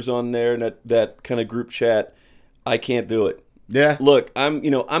gamers on there. And that kind of group chat. I can't do it. Yeah. Look, I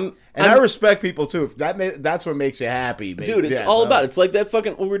respect people too. If that's what makes you happy, maybe. Dude. It's all about. It's like that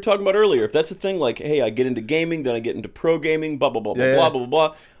fucking what we were talking about earlier. If that's the thing, like, hey, I get into gaming, then I get into pro gaming, blah blah blah blah blah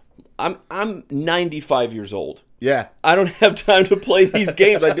blah. I'm 95 years old. Yeah. I don't have time to play these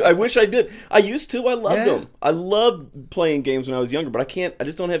games. I wish I did. I used to. I loved them. I loved playing games when I was younger, but I can't. I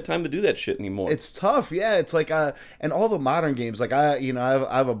just don't have time to do that shit anymore. It's tough. Yeah. It's like and all the modern games. Like I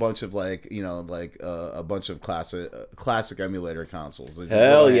have a bunch of a bunch of classic emulator consoles.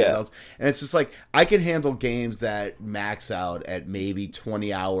 Hell yeah. And it's just like I can handle games that max out at maybe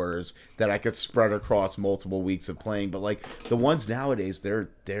 20 hours that I could spread across multiple weeks of playing. But like the ones nowadays, they're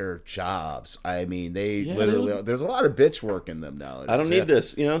jobs. I mean, they literally are. There's a lot of bitch work in them now. I don't need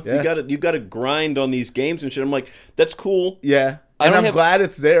this, you got to grind on these games and shit. I'm like, that's cool. Yeah. And I'm glad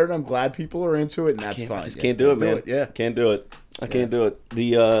it's there, and I'm glad people are into it, and that's fine. I just can't do it, man. Yeah. Can't do it. I can't do it.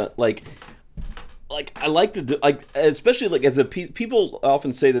 The like I like to do, like, especially like as people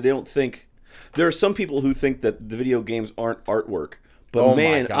often say that they don't think, there are some people who think that the video games aren't artwork. But Oh my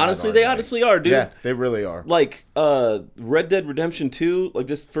man, God, honestly, are they they? honestly are, dude. Yeah, they really are. Like Red Dead Redemption 2, like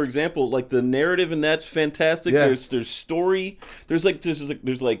just for example, like the narrative in that's fantastic. Yeah. There's story. There's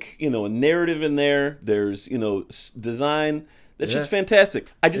you know, a narrative in there. There's, you know, design. That shit's fantastic.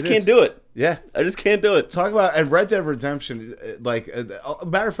 I just can't do it. Yeah. I just can't do it. Talk about, and Red Dead Redemption, like,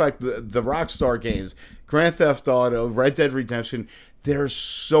 matter of fact, the Rockstar games, Grand Theft Auto, Red Dead Redemption, there's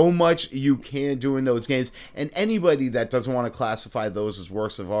so much you can do in those games. And anybody that doesn't want to classify those as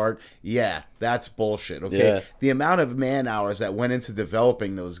works of art, yeah, that's bullshit, okay? Yeah. The amount of man hours that went into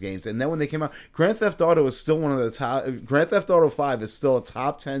developing those games. And then when they came out, Grand Theft Auto is still one of the top, Grand Theft Auto 5 is still a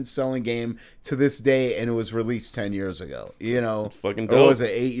top 10 selling game to this day, and it was released 10 years ago. You know? It's fucking Or dope. was it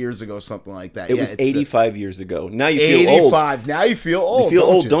 8 years ago, something like that? It was 85 years ago. Now you feel old. 85. Now you feel old. You feel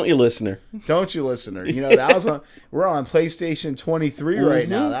old, you? don't you, listener? Don't you, listener? You know, that was on, we're on PlayStation 23 right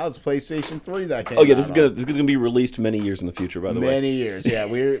now. That was PlayStation 3 that came out. Oh yeah, this is gonna be released many years in the future. By the way, many years. Yeah,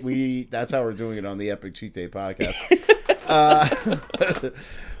 we that's how we're doing it on the Epic Cheat Day podcast.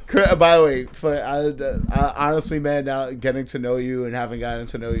 By the way, honestly, man, now getting to know you and having gotten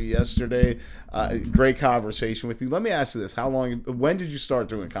to know you yesterday, great conversation with you. Let me ask you this: when did you start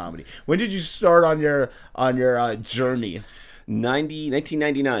doing comedy? When did you start on your journey?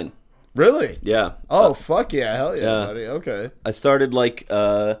 1999. Really? Yeah. Oh, fuck yeah. Hell yeah, buddy. Okay. I started like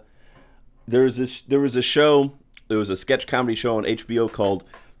there was a show. There was a sketch comedy show on HBO called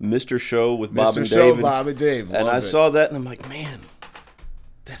Mr. Show with Bob and Show, Dave. Bob and Dave. And Love I it. saw that and I'm like, man,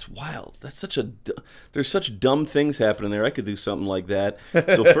 that's wild. That's there's such dumb things happening there. I could do something like that.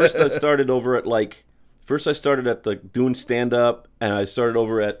 So first I started at doing stand up, and I started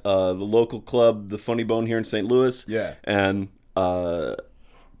over at the local club, the Funny Bone here in St. Louis. Yeah. And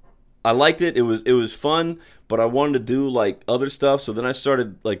I liked it. It was fun, but I wanted to do like other stuff. So then I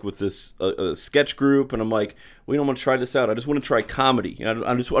started like with this a sketch group, and I'm like, well, I want to try this out. I just want to try comedy.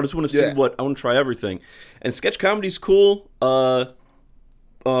 I just want to see what I want to try everything. And sketch comedy's cool. But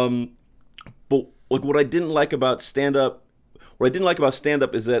like what I didn't like about stand up. What I didn't like about stand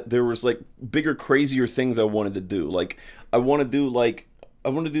up is that there was like bigger, crazier things I wanted to do. Like I want to do like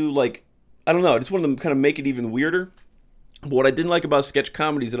I don't know. I just wanted to kind of make it even weirder. But what I didn't like about sketch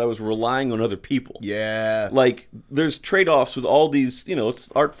comedy is that I was relying on other people. Yeah. Like, there's trade-offs with all these, you know,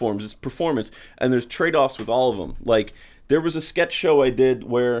 it's art forms, it's performance, and there's trade-offs with all of them. Like, there was a sketch show I did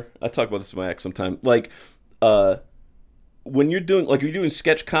where, I talk about this in my act sometime, like, when you're doing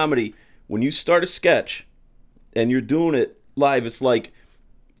sketch comedy, when you start a sketch and you're doing it live, it's like,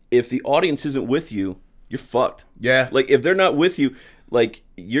 if the audience isn't with you, you're fucked. Yeah. Like, if they're not with you, like,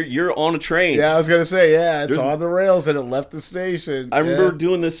 you're on a train. Yeah, I was gonna say, it's on the rails and it left the station. I remember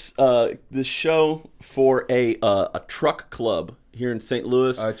doing this show for a truck club here in St.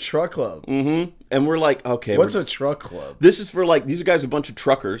 Louis. A truck club. Mm-hmm. And we're like, okay, what's a truck club? This is for like these guys, a bunch of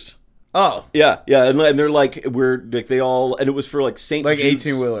truckers. Oh, yeah, and they're like and it was for like St. like Jude's.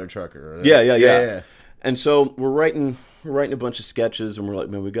 18-wheeler trucker. Right? Yeah. And so we're writing a bunch of sketches, and we're like,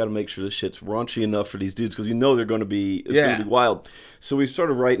 man, we got to make sure this shit's raunchy enough for these dudes because you know they're going to be going to be wild. So we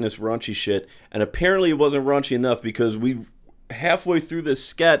started writing this raunchy shit, and apparently it wasn't raunchy enough because we halfway through this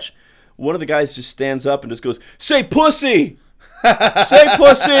sketch, one of the guys just stands up and just goes, "Say pussy, say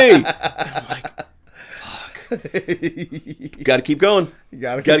pussy." And I'm like, got to keep going. You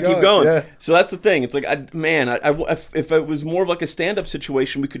gotta keep going. Yeah. So that's the thing. It's like, if it was more of like a stand-up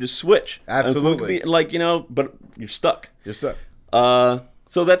situation, we could just switch. Absolutely. Like, you know, but you're stuck. You're stuck.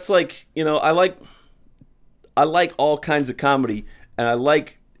 So that's like, you know, I like all kinds of comedy, and I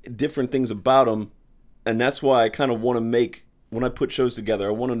like different things about them, and that's why I kind of want to make, when I put shows together,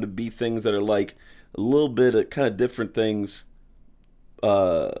 I want them to be things that are like a little bit of kind of different things.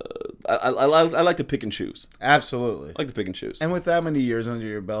 I like to pick and choose. Absolutely. I like to pick and choose. And with that many years under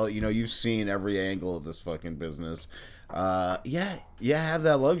your belt, you know, you've seen every angle of this fucking business. Have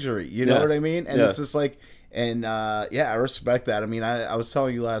that luxury. You know what I mean? And it's just like, and I respect that. I mean, I was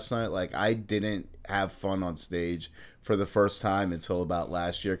telling you last night, like, I didn't have fun on stage for the first time until about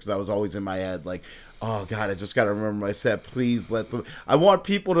last year because I was always in my head like, oh God, I just got to remember my set. Please I want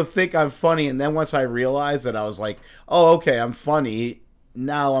people to think I'm funny. And then once I realized that, I was like, oh, okay, I'm funny.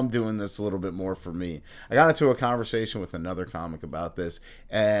 Now I'm doing this a little bit more for me. I got into a conversation with another comic about this,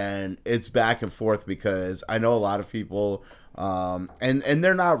 and it's back and forth because I know a lot of people, and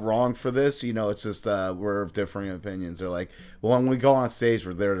they're not wrong for this. You know, it's just we're of differing opinions. They're like, well, when we go on stage,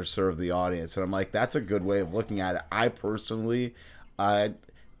 we're there to serve the audience, and I'm like, that's a good way of looking at it. I personally,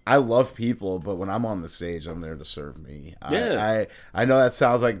 I love people, but when I'm on the stage, I'm there to serve me. I know that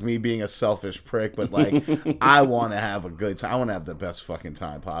sounds like me being a selfish prick, but like I want to have a good time. I want to have the best fucking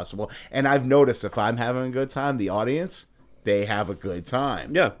time possible. And I've noticed if I'm having a good time, the audience, they have a good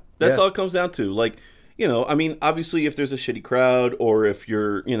time. Yeah, that's all it comes down to. Like, you know, I mean, obviously, if there's a shitty crowd or if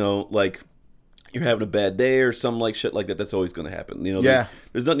you're, you know, like, you're having a bad day or something like shit like that, that's always going to happen. You know,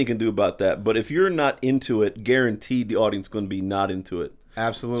 there's nothing you can do about that. But if you're not into it, guaranteed the audience is going to be not into it.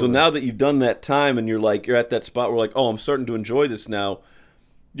 Absolutely. So now that you've done that time and you're at that spot where like, oh, I'm starting to enjoy this now,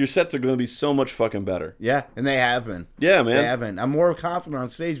 your sets are going to be so much fucking better. Yeah, and they have been. Yeah, man. They have been. I'm more confident on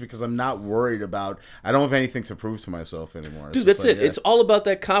stage because I'm not worried about, I don't have anything to prove to myself anymore. Dude, that's it. It's all about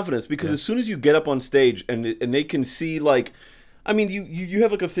that confidence because as soon as you get up on stage and they can see like, I mean, you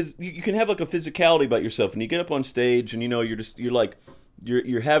have like you can have like a physicality about yourself, and you get up on stage, and you know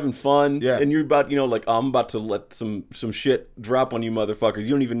you're having fun, and you're about, you know, like, oh, I'm about to let some shit drop on you motherfuckers. You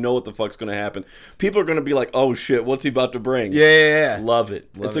don't even know what the fuck's gonna happen. People are gonna be like, oh shit, what's he about to bring? Yeah. Love it.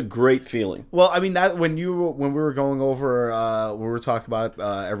 It's a great feeling. Well, I mean, that when we were going over, we were talking about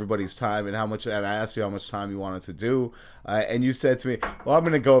everybody's time and how much, and I asked you how much time you wanted to do. And you said to me, well, I'm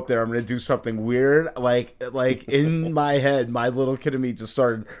going to go up there. I'm going to do something weird. Like in my head, my little kid in me just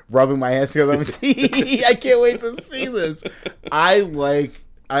started rubbing my hands together. I can't wait to see this.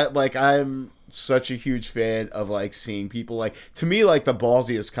 I'm such a huge fan of like seeing people, like, to me, like the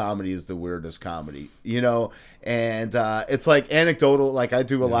ballsiest comedy is the weirdest comedy, you know? And it's like anecdotal, like I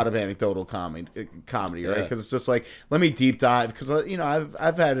do a lot of anecdotal comedy, right? Because it's just like, let me deep dive, because you know,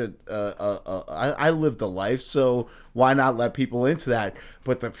 I've had I lived a life, so why not let people into that?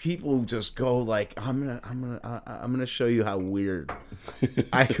 But the people who just go like, I'm gonna show you how weird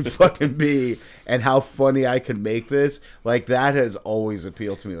I could fucking be and how funny I can make this, like that has always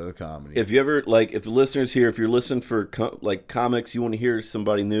appealed to me with comedy. If you ever, like, if the listeners here, if you're listening for like comics, you want to hear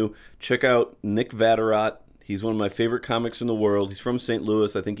somebody new, check out Nick Vatterott. He's one of my favorite comics in the world. He's from St.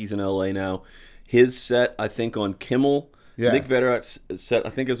 Louis. I think he's in LA now. His set, I think, on Kimmel, Nick Vatterott's set, I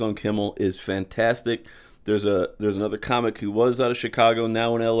think, is on Kimmel, is fantastic. There's another comic who was out of Chicago,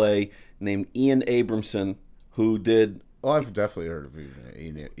 now in LA, named Ian Abramson, who did... Oh, I've definitely heard of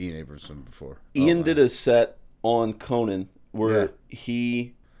Ian Abramson before. Ian did a set on Conan where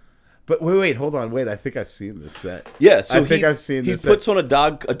he... But wait, hold on, I think I've seen this set. Yeah, so I've seen this set. He puts on a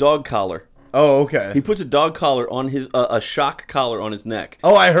dog collar. Oh, okay. He puts a dog collar on his a shock collar on his neck.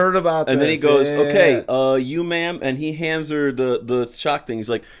 Oh, I heard about that. And then he goes, "Okay, you, ma'am," and he hands her the shock thing. He's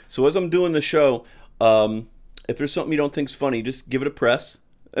like, "So as I'm doing the show, if there's something you don't think's funny, just give it a press."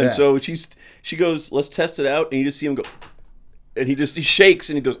 And so she goes, "Let's test it out," and you just see him go, and he shakes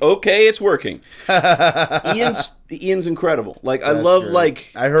and he goes, "Okay, it's working." Ian's incredible. Like, I love great.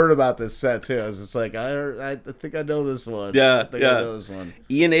 Like, I heard about this set too. I was just like, I think I know this one. Yeah, I know this one.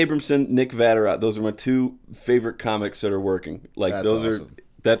 Ian Abramson, Nick Vatterott. Those are my two favorite comics that are working. Like, that's awesome.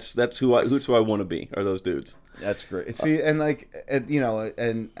 That's who I want to be. Are those dudes? That's great. See, and like, you know,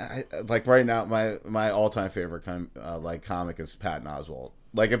 and I, like right now, my all time favorite like comic is Patton Oswalt.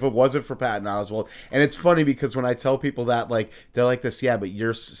 Like, if it wasn't for Patton Oswalt, and it's funny because when I tell people that, like, they're like this, yeah, but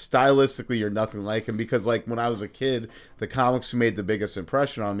stylistically you're nothing like him, because like when I was a kid, the comics who made the biggest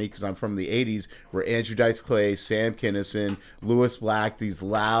impression on me, because I'm from the '80s, were Andrew Dice Clay, Sam Kinison, Lewis Black, these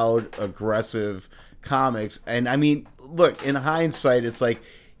loud, aggressive comics. And I mean, look, in hindsight, it's like,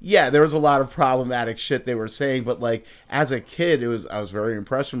 yeah, there was a lot of problematic shit they were saying, but like as a kid, I was very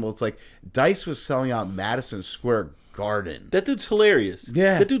impressionable. It's like Dice was selling out Madison Square Garden. That dude's hilarious.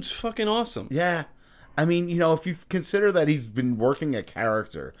 Yeah. That dude's fucking awesome. Yeah. I mean, you know, if you consider that he's been working a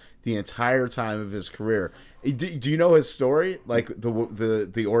character the entire time of his career. Do you know his story? Like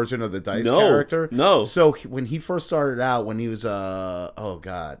the origin of the Dice character? No. So when he first started out, when he was oh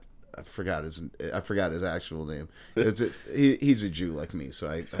god, I forgot his actual name. He's a Jew like me,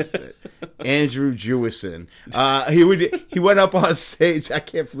 so Andrew Jewison. He went up on stage. I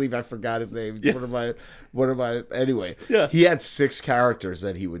can't believe I forgot his name. Yeah. One of my anyway. Yeah. He had 6 characters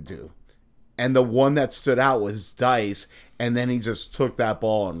that he would do, and the one that stood out was Dice. And then he just took that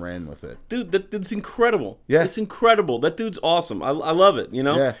ball and ran with it. Dude, that's incredible. Yeah, it's incredible. That dude's awesome. I love it. You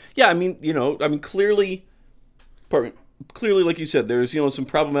know. Yeah. I mean, clearly, like you said, there's some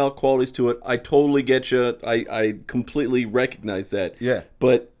problematic qualities to it. I totally get you. I completely recognize that. Yeah.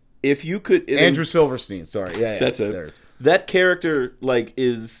 But if you could, Andrew Silverstein. Sorry. Yeah. That's it. That character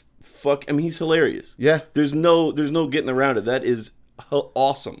is he's hilarious. Yeah. There's no getting around it. That is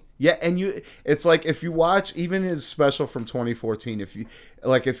awesome. Yeah, and it's like if you watch even his special from 2014, if you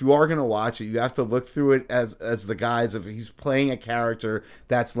are gonna watch it, you have to look through it as the guise of he's playing a character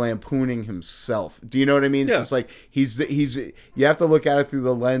that's lampooning himself. Do you know what I mean? Yeah. It's just like he's you have to look at it through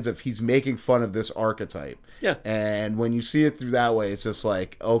the lens of he's making fun of this archetype. Yeah. And when you see it through that way, it's just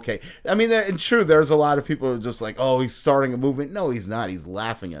like, okay. I mean, and true, there's a lot of people who are just like, oh, he's starting a movement. No, he's not. He's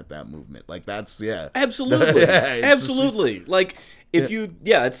laughing at that movement. Like that's Absolutely. Yeah, Absolutely. Like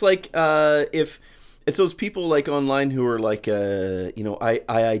it's like if it's those people like online who are like I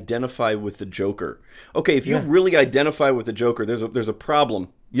identify with the Joker. Okay, if you really identify with the Joker, there's a problem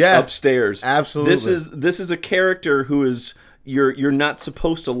upstairs. Absolutely. This is a character who is you're not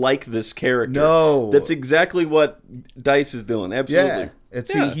supposed to like this character. No. That's exactly what Dice is doing. Absolutely.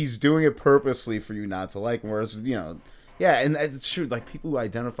 He's doing it purposely for you not to like him, whereas and it's true, like people who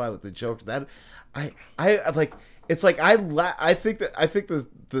identify with the Joker, that I like. It's like I think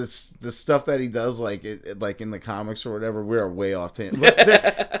the stuff that he does, like like in the comics or whatever, we are way off tangent.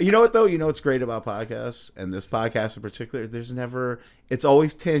 You know what though? You know what's great about podcasts, and this podcast in particular? It's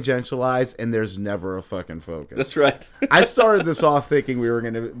always tangentialized, and there's never a fucking focus. That's right. I started this off thinking we were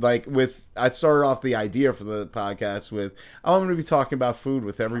gonna I started off the idea for the podcast with I'm gonna be talking about food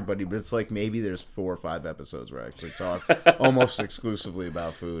with everybody, but it's like maybe there's 4 or 5 episodes where I actually talk almost exclusively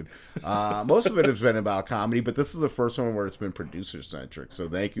about food. Most of it has been about comedy, but this is the first one where it's been producer centric. So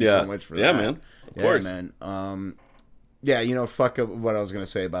thank you so much for that. Yeah, man. Of course, man. Fuck what I was gonna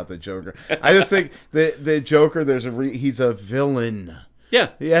say about the Joker. I just think the Joker. He's a villain. Yeah.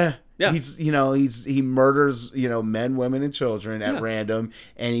 Yeah. He murders men, women, and children at random,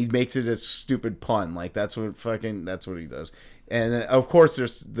 and he makes it a stupid pun. Like that's what he does. And then, of course,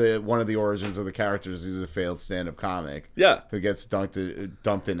 there's one of the origins of the characters. He's a failed stand-up comic. Yeah. Who gets dumped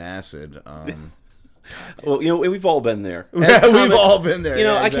in acid. Well, we've all been there. Yeah, we've all been there.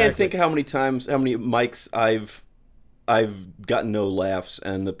 I can't think how many mics I've gotten no laughs,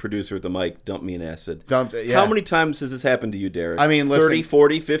 and the producer at the mic dumped me in acid. How many times has this happened to you, Derek? I mean, 30,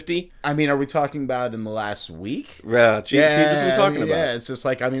 40, 50? I mean, are we talking about in the last week? Yeah, see, this is what I'm talking about. Yeah, it's just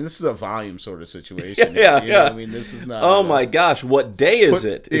like, this is a volume sort of situation. Yeah. I mean, this is not... Oh, my gosh, what day is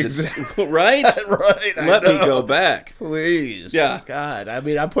it? Is it right? Right, Let me go back. Please. Yeah. God, I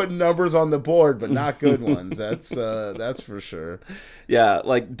mean, I'm putting numbers on the board, but not good ones. That's for sure. Yeah,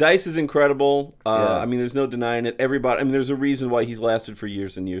 like, Dice is incredible. I mean, there's no denying it. There's a reason why he's lasted for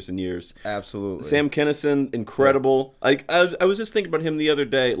years and years and years. Absolutely. Sam Kinison, incredible. Like I was just thinking about him the other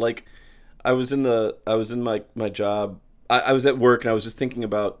day. Like I was in my job. I was at work, and I was just thinking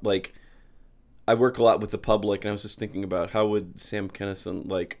about, like, I work a lot with the public, and I was just thinking about how would Sam Kinison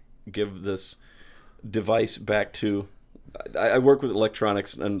like give this device back to. I work with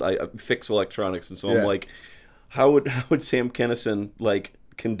electronics, and I fix electronics, and so I'm like, how would Sam Kinison like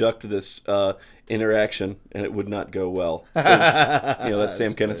conduct this interaction, and it would not go well. That's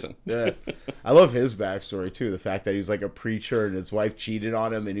Sam Kinison. Yeah, I love his backstory too. The fact that he's like a preacher and his wife cheated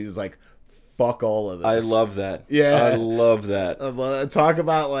on him, and he was like, "Fuck all of this." I love that. Yeah, I love that. Talk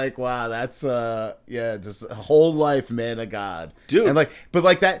about like, wow, that's just a whole life, man of God, dude. And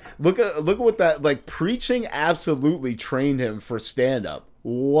but that. Look at what that preaching absolutely trained him for stand up.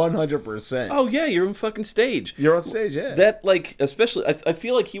 100%. Oh yeah, you're on fucking stage. You're on stage, yeah. That especially, I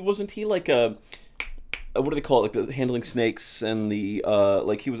feel like he wasn't like a what do they call it? Like handling snakes and the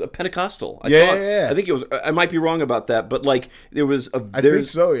he was a Pentecostal. Yeah. I think it was. I might be wrong about that, but there was a. I think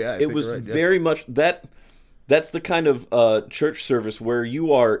so. Yeah. It was very much that. That's the kind of church service where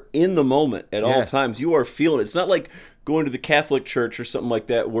you are in the moment at all times. You are feeling it. It's not like going to the Catholic church or something like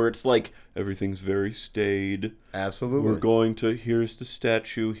that where it's like everything's very staid. Absolutely. We're going to, here's the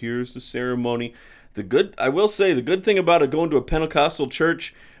statue, here's the ceremony. I will say, the good thing about going to a Pentecostal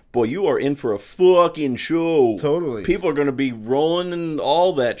church, boy, you are in for a fucking show. Totally. People are going to be rolling and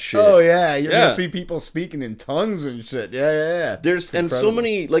all that shit. Oh, yeah. You're going to see people speaking in tongues and shit. Yeah. And so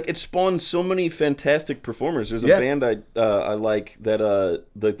many, it spawned so many fantastic performers. There's a band I like that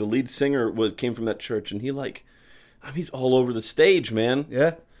the lead singer came from that church, and he's all over the stage, man.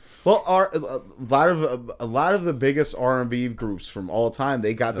 Yeah. Well, a lot of the biggest R&B groups from all time,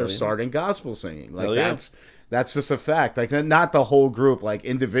 they got their start in gospel singing. That's just a fact. Not the whole group.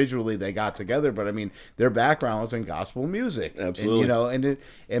 Individually they got together, but I mean, their background was in gospel music. Absolutely. And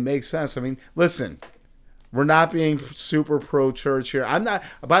it makes sense. I mean, listen, We're not being super pro-church here. I'm not.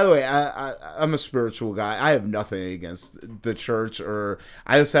 By the way, I'm a spiritual guy. I have nothing against the church, or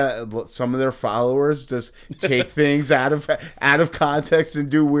I just had some of their followers just take things out of context and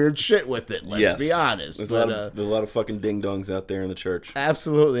do weird shit with it. Let's be honest. There's a lot of fucking ding dongs out there in the church.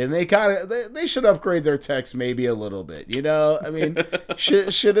 Absolutely, and they should upgrade their text maybe a little bit. You know, I mean,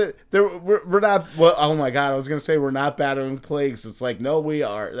 should it? We're not. Well, oh my god, I was gonna say we're not battling plagues. It's like no, we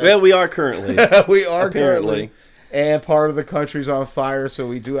are. We are currently. We are Apparently. currently. And part of the country's on fire, so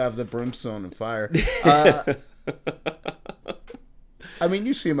we do have the brimstone and fire. I mean,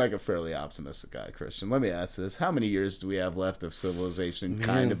 you seem like a fairly optimistic guy, Christian. Let me ask this. How many years do we have left of civilization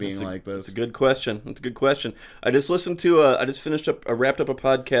kind of being like this? It's a good question. I just listened to, I wrapped up a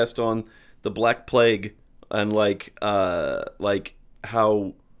podcast on the Black Plague and like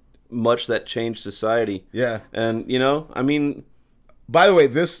how much that changed society. Yeah. And, you know, I mean... By the way,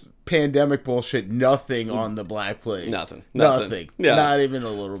 this pandemic bullshit, nothing on the Black Plague. Nothing. Yeah. Not even a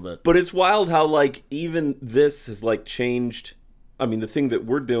little bit. But it's wild how, like, even this has, like, changed. I mean, the thing that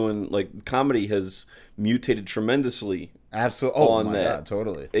we're doing, like, comedy has mutated tremendously. Absolutely. Oh, my God,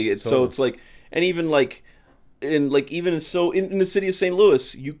 totally. So it's like, and even, like, in the city of St.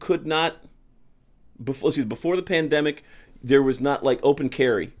 Louis, you could not, before the pandemic, there was not, like, open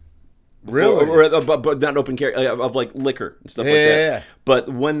carry. Really? But not open carry of like liquor and stuff like that. Yeah.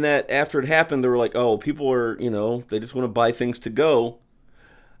 But when after it happened, they were like, oh, people are, you know, they just want to buy things to go.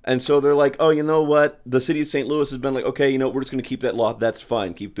 And so they're like, oh, you know what? The city of St. Louis has been like, okay, you know, we're just going to keep that law. That's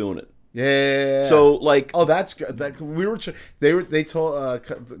fine. Keep doing it. Yeah. So like, oh, that's good. They told a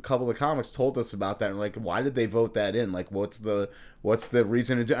couple of comics told us about that. And like, why did they vote that in? Like, what's the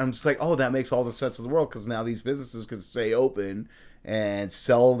reason to do? I'm just like, oh, that makes all the sense in the world because now these businesses can stay open and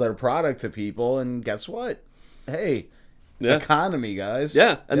sell their product to people, and guess what? Hey, economy, guys.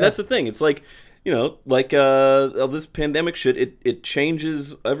 Yeah, and that's the thing. It's like, you know, like this pandemic shit. It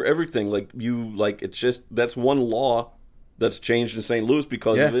changes everything. Like it's just that's one law that's changed in St. Louis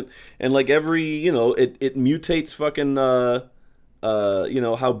because of it, and like every, you know, it mutates fucking you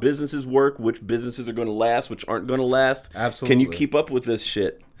know, how businesses work, which businesses are going to last, which aren't going to last. Absolutely. Can you keep up with this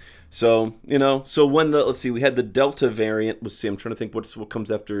shit? So, you know, when let's see, we had the Delta variant. Let's see, I'm trying to think what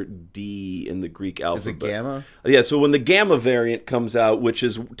comes after D in the Greek alphabet. Is it Gamma? Yeah, so when the Gamma variant comes out, which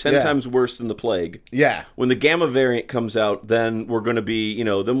is 10 times worse than the plague. Yeah. When the Gamma variant comes out, then we're going to be, you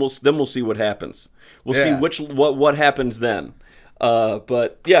know, then we'll see what happens. We'll see what happens then.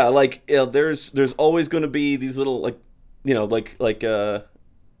 But yeah, like, you know, there's always going to be these little, like, you know,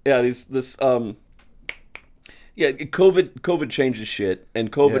 COVID changes shit,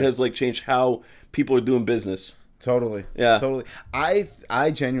 and COVID has like changed how people are doing business. Totally. Yeah. Totally.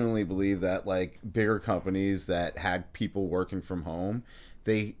 I genuinely believe that like bigger companies that had people working from home,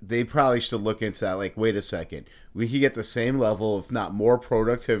 they probably should look into that. Like, wait a second, we could get the same level, if not more,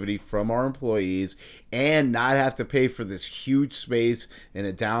 productivity from our employees, and not have to pay for this huge space in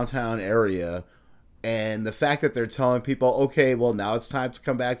a downtown area. And the fact that they're telling people, okay, well, now it's time to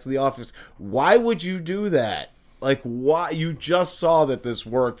come back to the office. Why would you do that? Like, why? You just saw that this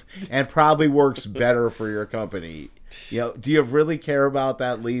worked and probably works better for your company. You know, do you really care about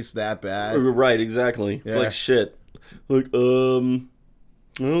that lease that bad? Right, exactly. It's like shit. Like,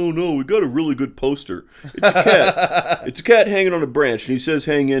 I don't know. We got a really good poster. It's a cat. It's a cat hanging on a branch, and he says,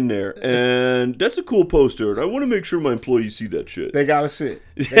 "Hang in there." And that's a cool poster. And I want to make sure my employees see that shit. They gotta see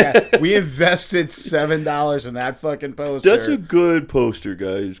it. We invested $7 in that fucking poster. That's a good poster,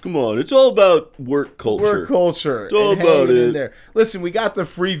 guys. Come on, it's all about work culture. Work culture. It's all about it. In there. Listen, we got the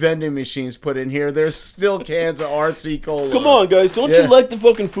free vending machines put in here. There's still cans of RC Cola. Come on, guys. Don't you like the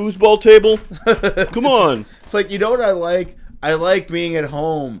fucking foosball table? Come on. It's like, you know what I like? I like being at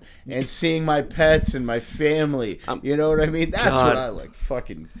home and seeing my pets and my family. You know what I mean? That's what I like.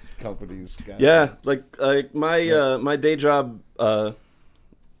 Fucking companies. Yeah, like my day job.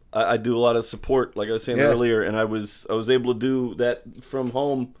 I do a lot of support, like I was saying earlier, and I was able to do that from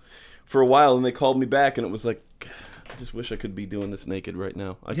home for a while, and they called me back, and it was like, I just wish I could be doing this naked right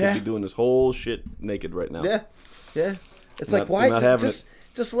now. I could be doing this whole shit naked right now. Yeah. It's like, why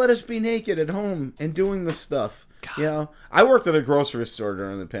just let us be naked at home and doing this stuff. God. You know, I worked at a grocery store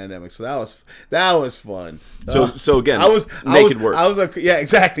during the pandemic, so that was fun. So again, naked work.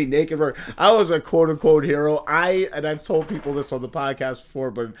 Exactly, naked work. I was a quote unquote hero. And I've told people this on the podcast before,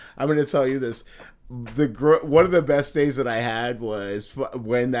 but I'm going to tell you this. one of the best days that I had was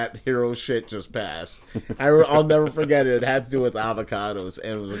when that hero shit just passed. I'll never forget it. It had to do with avocados,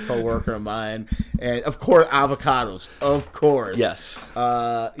 and it was a coworker of mine, and of course avocados, of course. Yes.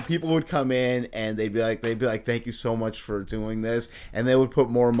 People would come in and they'd be like, thank you so much for doing this, and they would put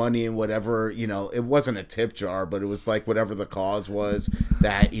more money in whatever, it wasn't a tip jar, but it was like whatever the cause was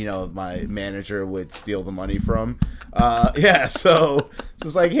that my manager would steal the money from. So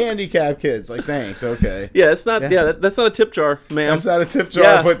it's like handicapped kids, like, thanks, okay. Yeah, it's not. Yeah, that's not a tip jar, ma'am. That's not a tip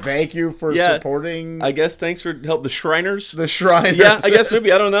jar, but thank you for supporting. I guess thanks for help the Shriners. The Shriners. Yeah, I guess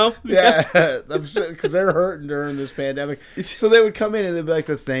maybe, I don't know. Because they're hurting during this pandemic. So they would come in and they'd be like,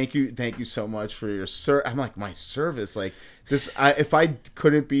 "This, thank you so much for your I'm like, my service, like this. If I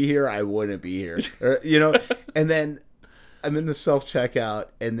couldn't be here, I wouldn't be here, And then I'm in the self checkout,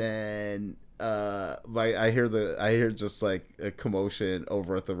 and then. I hear just like a commotion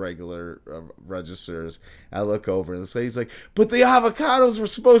over at the regular registers. I look over and the lady's like, but the avocados were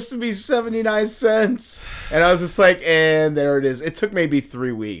supposed to be 79 cents. And I was just like, and there it is. It took maybe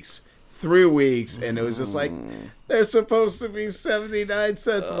 3 weeks. 3 weeks, and it was just like, they're supposed to be 79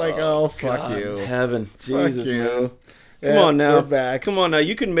 cents. I'm like, oh, fuck God, you. Heaven. Jesus, you. Man. Come on now. We're back. Come on now.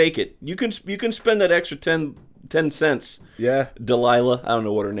 You can make it. You can spend that extra 10 cents. Yeah. Delilah. I don't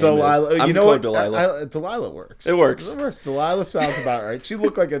know what her name Delilah. is. You know what? Delilah. Delilah works. It works. It works. Delilah sounds about right. She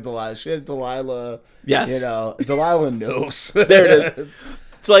looked like a Delilah. She had Delilah. Yes. Delilah knows. There it is.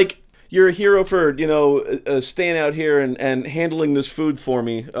 It's like, you're a hero for, staying out here and handling this food for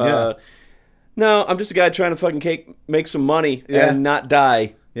me. No, I'm just a guy trying to fucking make some money and not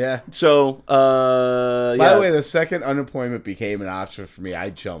die. Yeah. So, By the way, the second unemployment became an option for me, I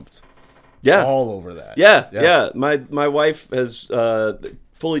jumped. Yeah. All over that. Yeah. My wife has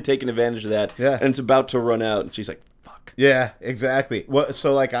fully taken advantage of that. Yeah. And it's about to run out. And she's like, fuck. Yeah, exactly. Well,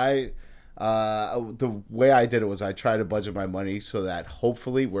 so like the way I did it was I tried to budget my money so that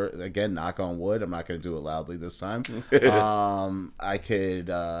hopefully again, knock on wood, I'm not going to do it loudly this time. I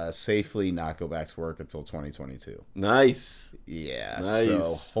could safely not go back to work until 2022. Nice. Yeah.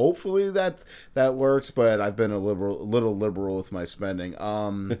 Nice. So hopefully that works, but I've been a little liberal with my spending.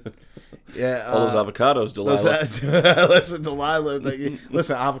 Yeah. All those avocados, Delilah. Listen, Delilah.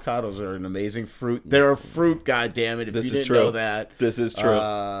 Listen, avocados are an amazing fruit. They're a fruit, goddammit, if you didn't know that. This is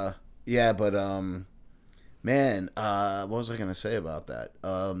true. Yeah, but man, what was I gonna say about that?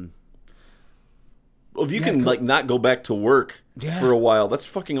 Well, if you can not go back to work for a while, that's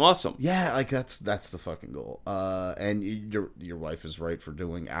fucking awesome. Yeah, like that's the fucking goal. And your wife is right for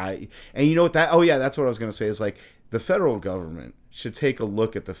doing. And you know what that? Oh yeah, that's what I was gonna say. Is like the federal government should take a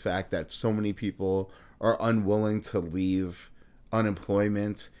look at the fact that so many people are unwilling to leave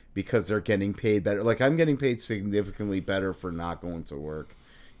unemployment because they're getting paid better. Like I'm getting paid significantly better for not going to work.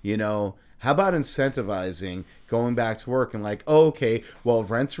 How about incentivizing going back to work and like, oh, okay, well,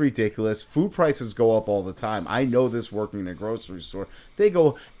 rent's ridiculous. Food prices go up all the time. I know this working in a grocery store. They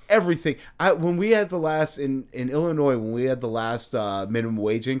go everything. When we had the last, in Illinois, when we had the last minimum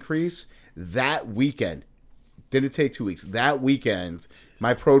wage increase, that weekend, didn't take 2 weeks. That weekend,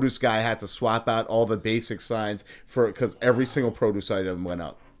 my produce guy had to swap out all the basic signs because every single produce item went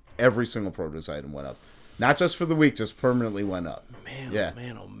up. Every single produce item went up. Not just for the week, just permanently went up.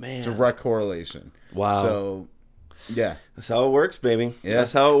 Man, oh man. Direct correlation. Wow. So, yeah. That's how it works, baby. Yeah.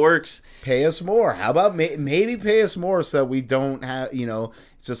 That's how it works. Pay us more. How about maybe pay us more so that we don't have,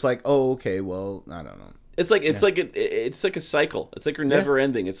 it's just like, oh, okay, well, I don't know. It's like a cycle. It's like you're never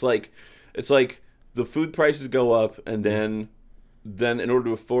ending. It's like the food prices go up, and then in order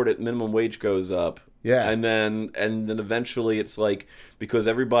to afford it, minimum wage goes up. Yeah. And then eventually it's like, because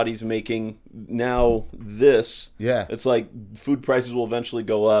everybody's making now this, it's like food prices will eventually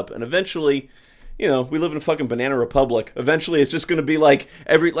go up, and eventually, we live in a fucking banana republic. Eventually it's just going to be like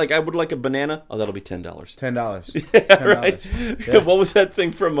I would like a banana. Oh, that'll be $10. $10. Yeah, right. Yeah. What was that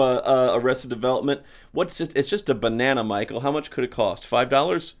thing from Arrested Development? It's just a banana, Michael. How much could it cost?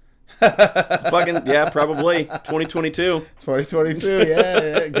 $5? Fucking yeah, probably 2022. 2022,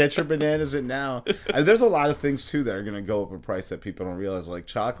 yeah. Get your bananas in now. There's a lot of things too that are going to go up in price that people don't realize. Like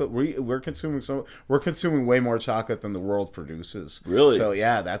chocolate, we're consuming way more chocolate than the world produces. Really? So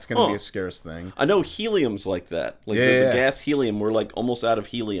yeah, that's going to be a scarce thing. I know helium's like that. Like the gas helium, we're like almost out of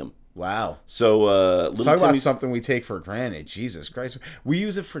helium. Wow. So talk about something we take for granted. Jesus Christ, we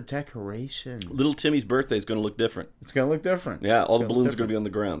use it for decoration. Little Timmy's birthday is going to look different. It's going to look different. Yeah, all the balloons are going to be on the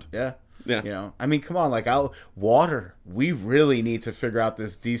ground. Yeah. Yeah. I mean, come on, like water. We really need to figure out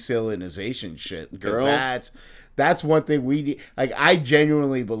this desalinization shit. Girl. that's one thing we need. Like, I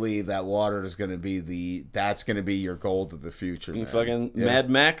genuinely believe that water is going to be that's going to be your gold of the future. You fucking Mad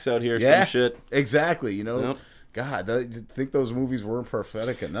Max out here, some shit. Exactly. You know, Yep. God, I think those movies weren't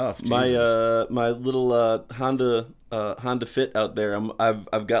prophetic enough. My Jesus. my little Honda Fit out there.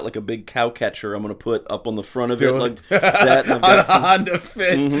 I've got like a big cow catcher. I'm gonna put up on the front of it like that. And I've got some Honda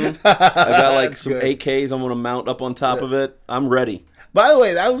Fit. I've got like some good. AKs. I'm gonna mount up on top of it. I'm ready. By the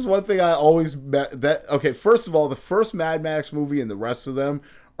way, that was one thing I always okay, first of all, the first Mad Max movie and the rest of them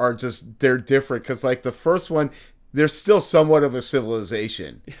are they're different because like the first one, there's still somewhat of a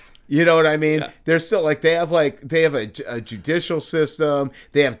civilization. You know what I mean? Yeah. They're still they have a judicial system.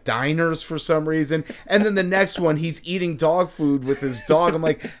 They have diners for some reason. And then the next one, he's eating dog food with his dog. I'm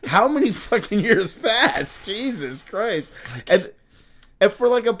like, how many fucking years passed? Jesus Christ. And for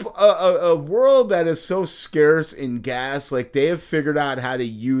like a world that is so scarce in gas, like they have figured out how to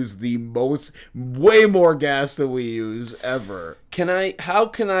use way more gas than we use ever. How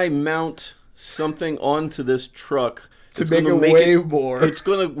can I mount something onto this truck To make it way more. It's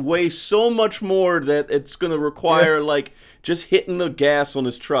going to weigh so much more that it's going to require like just hitting the gas on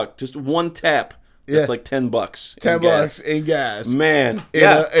his truck. Just one tap. It's like $10. $10 in gas. Man.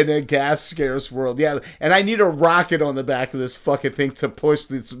 In a gas scarce world. Yeah. And I need a rocket on the back of this fucking thing to push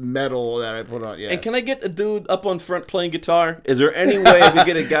this metal that I put on. Yeah. And can I get a dude up on front playing guitar? Is there any way to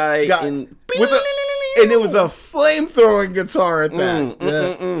get a guy in... And it was a flame-throwing guitar at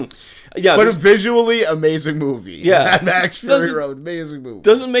that. Yeah, but a visually amazing movie. Yeah. Mad Max Fury Road, amazing movie.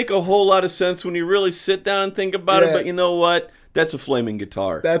 Doesn't make a whole lot of sense when you really sit down and think about it, but you know what? That's a flaming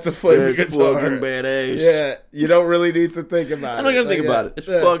guitar. That's a flaming guitar. Fucking badass. Yeah, you don't really need to think about it. I'm not going to think about it. It's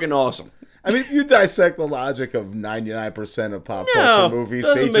fucking awesome. I mean, if you dissect the logic of 99% of pop culture movies,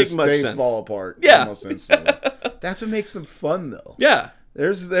 they fall apart. Yeah. That's what makes them fun, though. Yeah.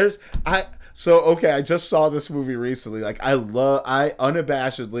 I just saw this movie recently. Like, I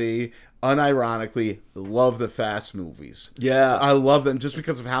unabashedly, unironically love the Fast movies. Yeah. I love them just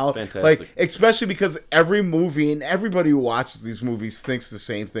because of how, fantastic. Like, especially because every movie and everybody who watches these movies thinks the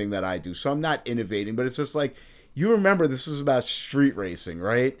same thing that I do. So I'm not innovating, but it's just like, you remember this was about street racing,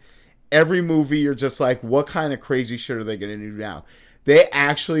 right? Every movie, you're just like, what kind of crazy shit are they going to do now? They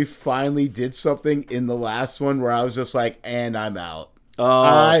actually finally did something in the last one where I was just like, and I'm out.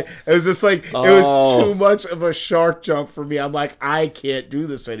 It was just like, it was too much of a shark jump for me. I'm like, I can't do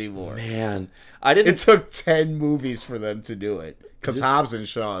this anymore. Man, It took 10 movies for them to do it. Because Hobbs and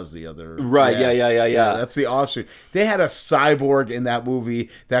Shaw is the other. Right, yeah. That's the offshoot. They had a cyborg in that movie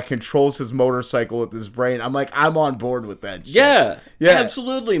that controls his motorcycle with his brain. I'm like, I'm on board with that shit. Yeah,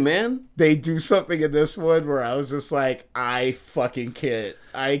 absolutely, man. They do something in this one where I was just like, I fucking can't.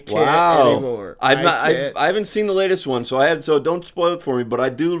 I can't anymore. I haven't seen the latest one, so don't spoil it for me. But I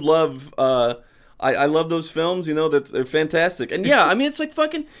do love. I love those films. You know, they're fantastic. And yeah, I mean, it's like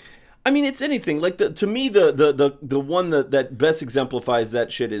fucking. I mean, it's anything. Like to me, the one that best exemplifies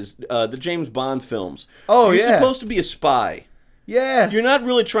that shit is the James Bond films. Oh, You're supposed to be a spy. Yeah. You're not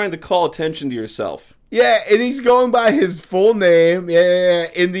really trying to call attention to yourself. Yeah, and he's going by his full name. Yeah,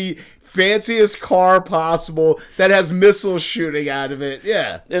 in the fanciest car possible that has missiles shooting out of it.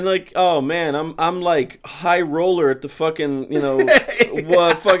 Yeah. And like, oh man, I'm like high roller at the fucking,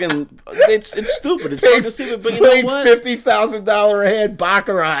 fucking it's stupid. It's fucking stupid, but you know what? $50,000 a hand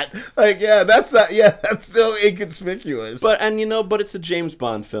baccarat. Like, that's still inconspicuous. But it's a James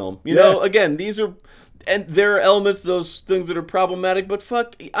Bond film. You know, again, and there are elements, those things that are problematic, but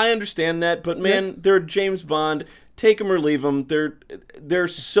fuck, I understand that, but man, they're James Bond. Take them or leave them. They're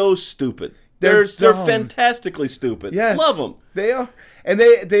so stupid. They're fantastically stupid. Yes, love them. They are, and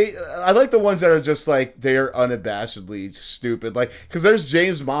they. I like the ones that are just like they are unabashedly stupid. Like because there's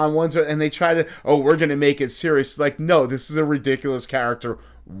James Bond ones, and they try to. Oh, we're gonna make it serious. Like no, this is a ridiculous character.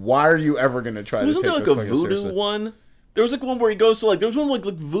 Why are you ever gonna try to take this Wasn't there like a voodoo seriously? one? There was like one where he goes to like there was one like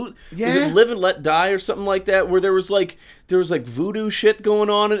voodoo. Yeah. Was it Live and Let Die or something like that? Where there was like voodoo shit going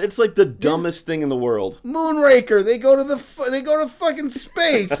on, and it's like the dumbest thing in the world. Moonraker. They go to fucking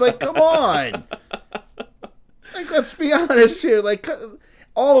space. Like come on. Like let's be honest here. Like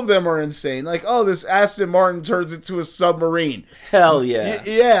all of them are insane. Like oh, this Aston Martin turns into a submarine. Hell yeah.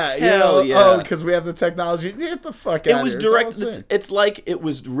 Yeah. Hell yeah. Oh, because we have the technology. Get the fuck out of here. It was directed. It's like it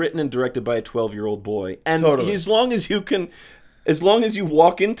was written and directed by a 12-year-old boy. And totally. as long as you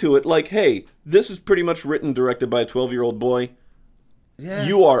walk into it like, hey, this is pretty much written and directed by a 12-year-old boy. Yeah.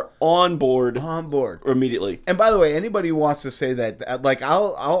 You are on board. Immediately. And by the way, anybody who wants to say that, like,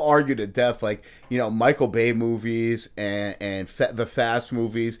 I'll argue to death, like, Michael Bay movies and the Fast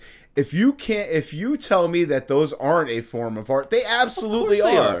movies, if you tell me that those aren't a form of art, they absolutely Of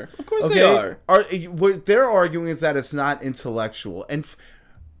course are. they are. Of course they are. What they're arguing is that it's not intellectual. And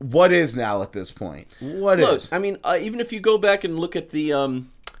what is now at this point? Look, I mean, even if you go back and look at the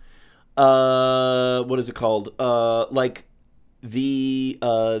what is it called? Like the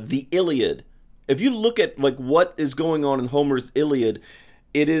Iliad. If you look at like what is going on in Homer's Iliad,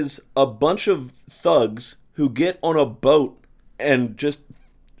 it is a bunch of thugs who get on a boat and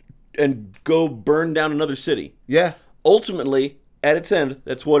go burn down another city. Yeah. Ultimately, at its end,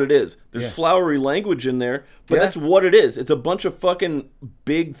 that's what it is. There's flowery language in there, but that's what it is. It's a bunch of fucking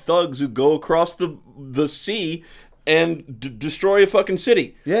big thugs who go across the sea and destroy a fucking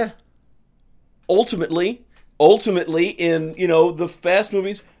city. Yeah. Ultimately, in, the Fast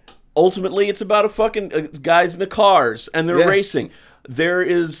movies, ultimately it's about a fucking guys in the cars and they're racing.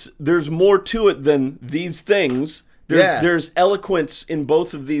 There's more to it than these things. There's eloquence in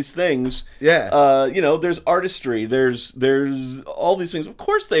both of these things. Yeah. There's artistry. There's all these things. Of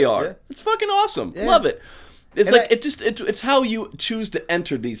course they are. Yeah. It's fucking awesome. Yeah. Love it. It's and it's how you choose to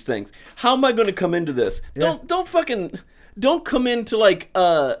enter these things. How am I going to come into this? Yeah. Don't come into like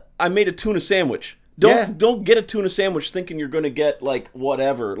I made a tuna sandwich. Don't get a tuna sandwich thinking you're going to get like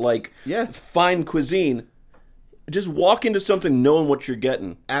whatever, like fine cuisine. Just walk into something knowing what you're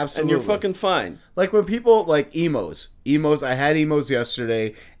getting. Absolutely. And you're fucking fine. Like when people, like emos, I had emos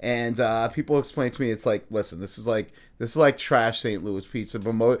yesterday, and people explain to me, it's like, listen, this is like trash St. Louis pizza,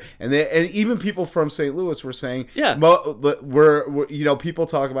 but and even people from St. Louis were saying, we're people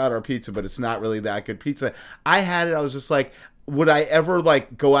talk about our pizza, but it's not really that good pizza. I had it, I was just like, would I ever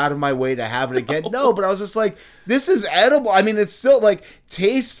like go out of my way to have it again? No, but I was just like, this is edible. I mean, it's still like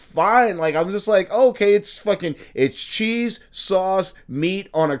tastes fine. Like I'm just like, okay, it's cheese, sauce, meat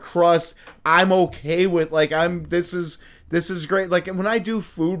on a crust. I'm okay with this is great. Like when I do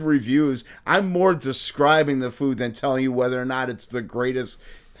food reviews, I'm more describing the food than telling you whether or not it's the greatest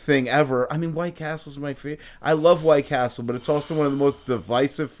thing ever. I mean, White Castle's my favorite. I love White Castle, but it's also one of the most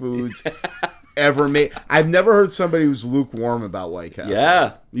divisive foods ever made. I've never heard somebody who's lukewarm about White Castle.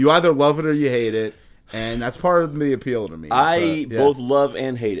 Yeah. You either love it or you hate it, and that's part of the appeal to me. I both love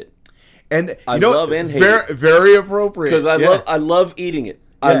and hate it. And I love and hate it. Very appropriate. Because I love eating it.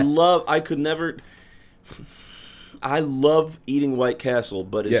 Yeah. I love eating White Castle,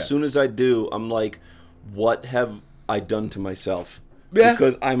 but as soon as I do, I'm like, what have I done to myself? Yeah.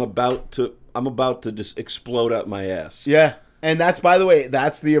 Because I'm about to just explode out my ass. Yeah. And that's, by the way,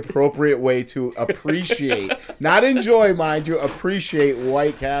 that's the appropriate way to appreciate, not enjoy, mind you, appreciate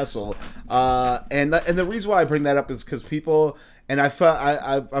White Castle. And the reason why I bring that up is because people, and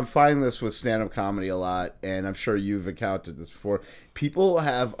I'm finding this with stand-up comedy a lot, and I'm sure you've encountered this before. People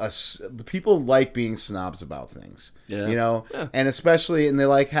like being snobs about things, and especially, and they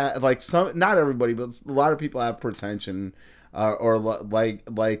like some, not everybody, but a lot of people have pretension. Or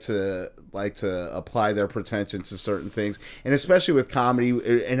like to apply their pretension to certain things, and especially with comedy.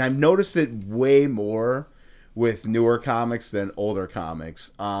 And I've noticed it way more with newer comics than older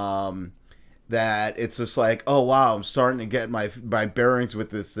comics. That it's just like, oh wow, I'm starting to get my bearings with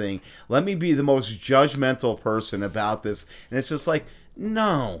this thing. Let me be the most judgmental person about this, and it's just like,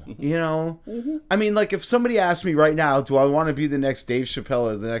 no, Mm-hmm. I mean, like if somebody asked me right now, do I want to be the next Dave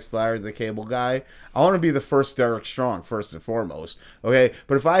Chappelle or the next Larry the Cable Guy? I want to be the first Derek Strong, first and foremost. Okay,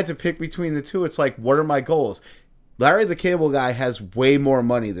 but if I had to pick between the two, it's like, what are my goals? Larry the Cable Guy has way more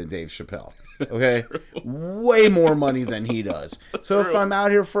money than Dave Chappelle. Okay, way more money than he does. So if I'm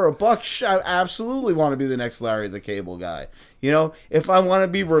out here for a buck, I absolutely want to be the next Larry the Cable Guy. If I want to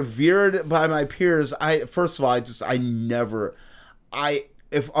be revered by my peers,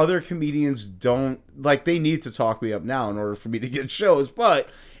 if other comedians don't, like, they need to talk me up now in order for me to get shows, but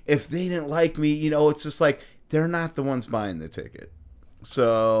if they didn't like me, it's just like, they're not the ones buying the ticket.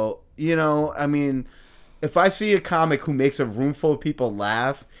 So, I mean, if I see a comic who makes a room full of people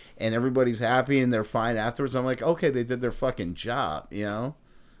laugh and everybody's happy and they're fine afterwards, I'm like, okay, they did their fucking job,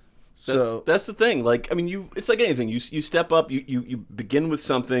 So that's the thing. Like, I mean, it's like anything. You step up, you begin with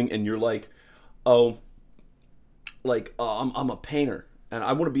something, and you're like, I'm a painter, and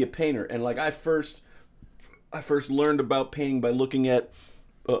I want to be a painter. And like I first learned about painting by looking at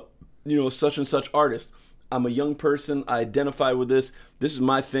such and such artist. I'm a young person. I identify with this. This is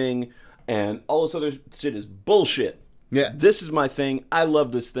my thing, and all this other shit is bullshit. Yeah, this is my thing. I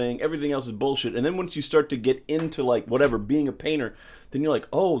love this thing. Everything else is bullshit. And then once you start to get into like whatever, being a painter, then you're like,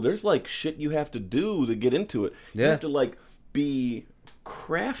 oh, there's like shit you have to do to get into it. Yeah. You have to like be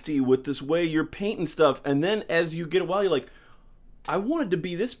crafty with this way you're painting stuff. And then as you get a while, you're like, I wanted to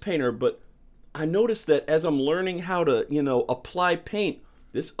be this painter, but I noticed that as I'm learning how to, apply paint,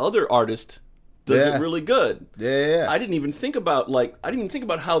 this other artist does it really good. Yeah. I didn't even think about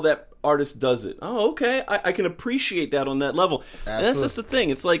how that artist does it. Oh, okay. I can appreciate that on that level. Absolutely. And that's just the thing.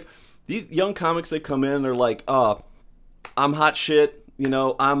 It's like these young comics, they come in, they're like, oh, I'm hot shit, you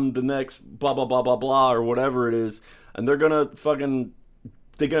know, I'm the next blah, blah, blah, blah, blah, or whatever it is. And they're going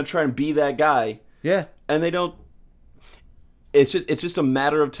to try and be that guy. Yeah. And they don't, it's just a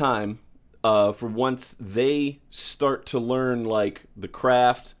matter of time for once they start to learn, like, the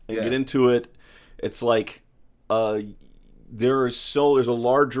craft and get into it. It's like, there's a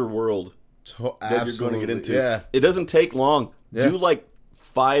larger world that you're going to get into. Yeah. It doesn't take long. Yeah. Do like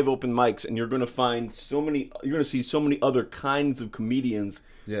 5 open mics, and you're going to find you're going to see so many other kinds of comedians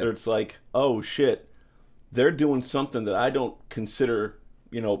that it's like, oh shit, they're doing something that I don't consider,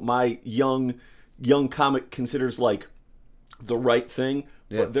 you know, my young comic considers like the right thing,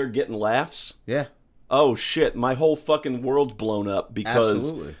 but they're getting laughs. Yeah. Oh shit, my whole fucking world's blown up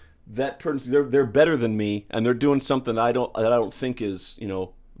because that person, they're better than me, and they're doing something that I don't think is, you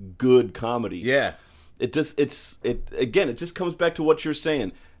know, good comedy. Yeah. It just comes back to what you're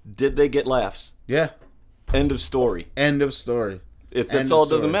saying. Did they get laughs? Yeah. End of story. End of story. If that's all, it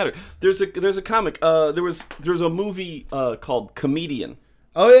doesn't matter. There's a comic. There was a movie called Comedian.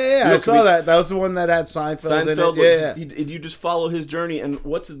 Oh yeah, I saw that. That was the one that had Seinfeld in it. Yeah. You just follow his journey, and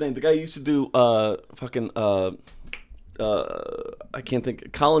what's his name? The guy who used to do I can't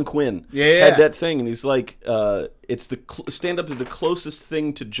think. Colin Quinn had that thing, and he's like, it's stand-up is the closest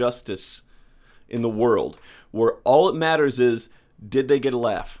thing to justice in the world, where all it matters is, did they get a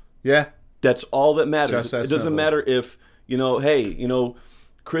laugh? Yeah. That's all that matters. It doesn't matter if, you know, hey, you know,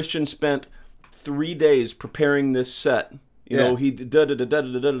 Christian spent 3 days preparing this set. You know, he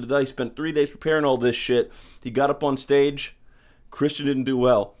he spent 3 days preparing all this shit. He got up on stage. Christian didn't do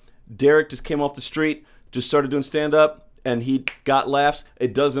well. Derek just came off the street, just started doing stand-up, and he got laughs.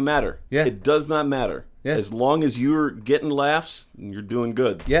 It doesn't matter. Yeah. It does not matter. Yeah. As long as you're getting laughs, you're doing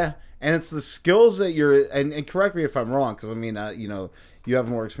good. Yeah. And it's the skills that you're, and correct me if I'm wrong, because I mean, you know, you have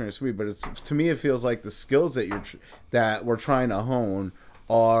more experience than me, but to me it feels like the skills that we're trying to hone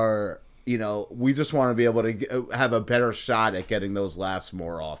are, you know, we just want to be able to have a better shot at getting those laughs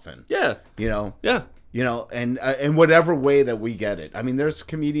more often. Yeah. You know. Yeah. You know, and in whatever way that we get it. I mean, there's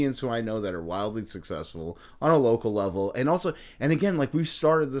comedians who I know that are wildly successful on a local level, and also, and again, like we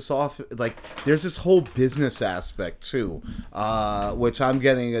started this off, like there's this whole business aspect too, which I'm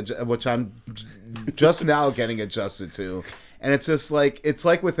just now getting adjusted to, and it's just like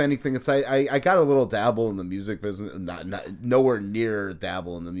with anything. It's I got a little dabble in the music business, not nowhere near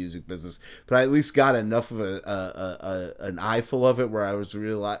dabble in the music business, but I at least got enough of an eyeful of it where I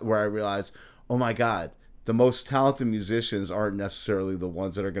realized. Oh my God, the most talented musicians aren't necessarily the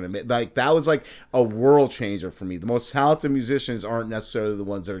ones that are going to make, like, that was like a world changer for me. The most talented musicians aren't necessarily the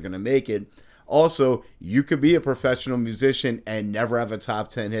ones that are going to make it. Also, you could be a professional musician and never have a top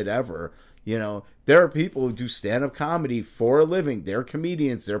 10 hit ever. You know, there are people who do stand-up comedy for a living. They're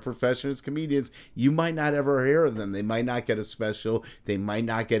comedians. They're professional comedians. You might not ever hear of them. They might not get a special. They might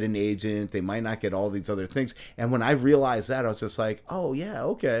not get an agent. They might not get all these other things. And when I realized that, I was just like, oh, yeah,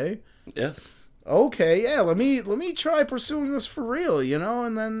 okay. Yeah. Okay, yeah, let me try pursuing this for real, you know,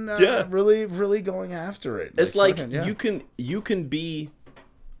 and then really going after it. It's like you can be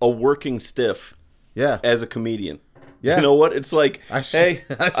a working stiff as a comedian. Yeah. You know what? It's like, I'm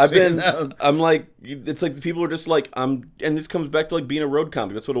like, it's like the people are just like, and this comes back to like being a road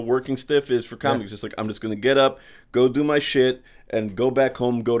comic. That's what a working stiff is for comics. Just like, I'm just going to get up, go do my shit, and go back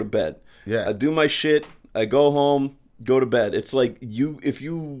home, go to bed. Yeah. I do my shit, I go home, go to bed. It's like, if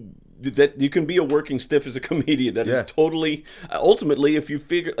you can be a working stiff as a comedian. That is totally, ultimately, if you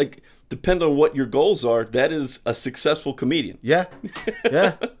figure, like, depend on what your goals are, that is a successful comedian. Yeah.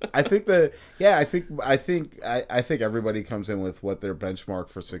 Yeah. I think everybody comes in with what their benchmark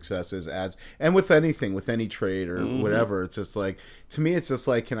for success is and with anything, with any trade or whatever. It's just like, to me, it's just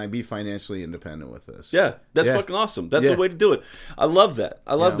like, can I be financially independent with this? Yeah. That's fucking awesome. That's the way to do it. I love that.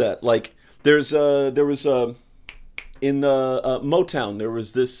 I love that. Like, there was in Motown, there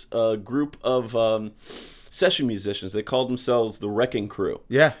was this group of session musicians. They called themselves the Wrecking Crew.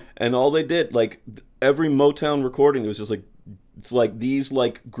 Yeah. And all they did, like, every Motown recording, it was just like, it's like these,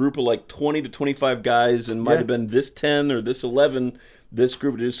 like, group of, like, 20 to 25 guys, and might have been this 10 or this 11, this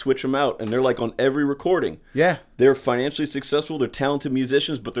group, to just switch them out. And they're, like, on every recording. Yeah. They're financially successful. They're talented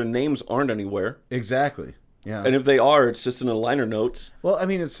musicians, but their names aren't anywhere. Exactly. Yeah. And if they are, it's just in the liner notes. Well, I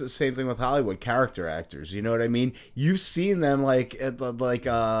mean, it's the same thing with Hollywood character actors. You know what I mean? You've seen them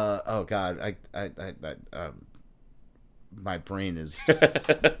oh God, my brain is.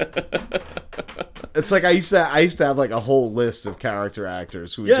 It's like I used to have like a whole list of character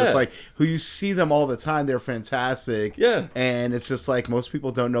actors who just like who you see them all the time. They're fantastic. Yeah. And it's just like most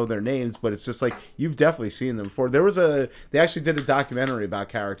people don't know their names, but it's just like you've definitely seen them before. They actually did a documentary about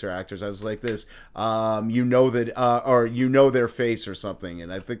character actors. I was like this, you know that or you know their face or something,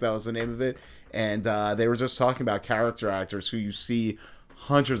 and I think that was the name of it. And they were just talking about character actors who you see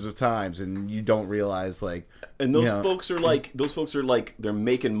hundreds of times and you don't realize like, and those folks are like they're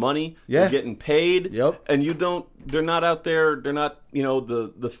making money, they're getting paid, and they're not out there, they're not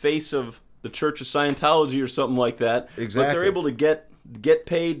the face of the Church of Scientology or something like that. Exactly. But they're able to get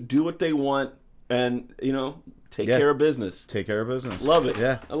paid, do what they want, and take care of business. Take care of business. Love it.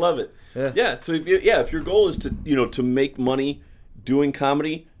 Yeah, I love it. Yeah. So if your goal is to to make money doing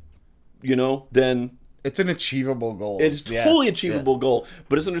comedy, then it's an achievable goal. It's totally achievable goal,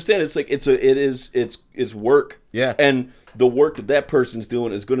 but it's understand it's like it's work. Yeah. And the work that person's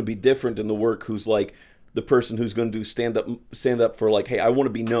doing is going to be different than the work who's like the person who's going to do stand up for like, hey, I want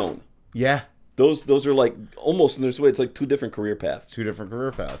to be known. Yeah. Those are like almost in this way it's like two different career paths.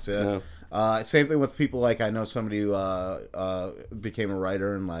 Yeah. Same thing with people like I know somebody who became a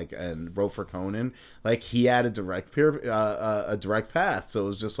writer and wrote for Conan. Like he had a direct path, so it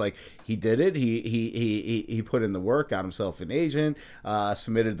was just like he did it. He put in the work, got himself an agent,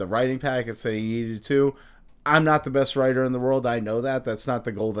 submitted the writing packets that he needed to. I'm not the best writer in the world. I know that. That's not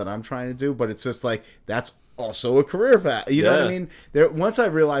the goal that I'm trying to do. But it's just like that's also a career path. You know what I mean? Once I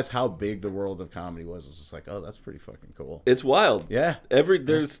realized how big the world of comedy was, I was just like, oh, that's pretty fucking cool. It's wild. Yeah.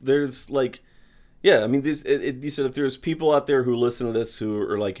 There's like, I mean, you said if there's people out there who listen to this who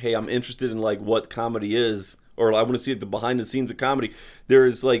are like, hey, I'm interested in like what comedy is, or I want to see the behind the scenes of comedy.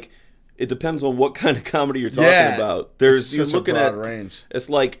 There's like, it depends on what kind of comedy you're talking about. There's you're looking at range. It's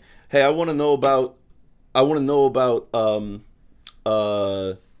like, hey, I want to know about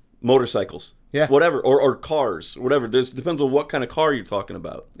motorcycles. Yeah. Whatever, or cars, whatever. Depends on what kind of car you're talking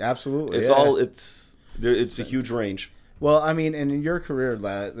about. Absolutely. It's a huge range. Well, I mean, and in your career,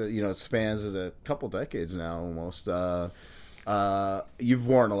 it spans a couple decades now, almost. You've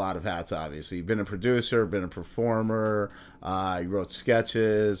worn a lot of hats, obviously. You've been a producer, been a performer. You wrote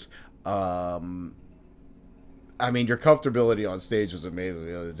sketches. I mean, your comfortability on stage was amazing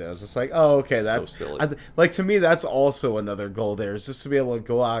the other day. I was just like, oh, okay, that's so silly. Like to me, that's also another goal. There is just to be able to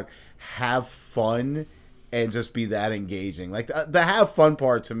go out, have fun, and just be that engaging. Like the have fun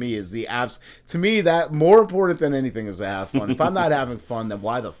part to me is the apps. To me, that more important than anything is to have fun. If I'm not having fun, then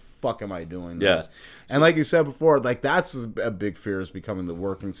why the fuck am I doing this? Yeah. And like you said before, like that's a big fear is becoming the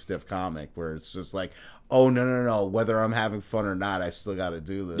working stiff comic, where it's just like, oh no, whether I'm having fun or not, I still got to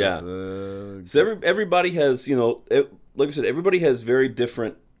do this. Yeah. So everybody has, like I said, everybody has very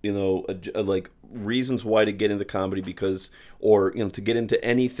different, like reasons why to get into comedy or to get into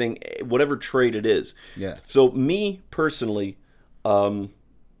anything, whatever trade it is. Yeah. So me personally, I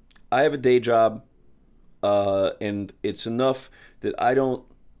have a day job, and it's enough that I don't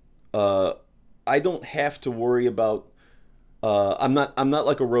have to worry about. I'm not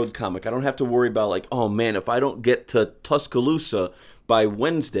like a road comic. I don't have to worry about like, oh man, if I don't get to Tuscaloosa by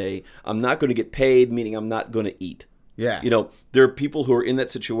Wednesday, I'm not going to get paid, meaning I'm not going to eat. Yeah. There are people who are in that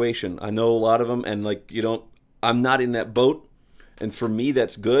situation. I know a lot of them, and like, I'm not in that boat. And for me,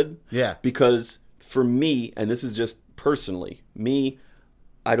 that's good. Yeah. Because for me, and this is just personally,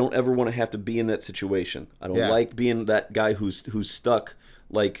 I don't ever want to have to be in that situation. I don't like being that guy who's stuck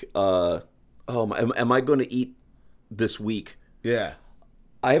like, am I going to eat this week? Yeah.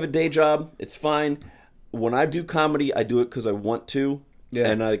 I have a day job. It's fine. When I do comedy, I do it because I want to.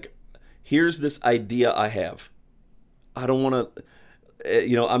 Yeah. And like, here's this idea I have. I don't want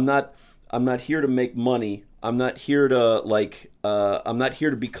to, I'm not here to make money. I'm not here to I'm not here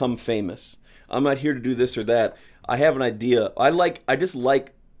to become famous. I'm not here to do this or that. I have an idea. I just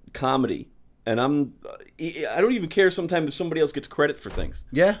like comedy. And I don't even care sometimes if somebody else gets credit for things.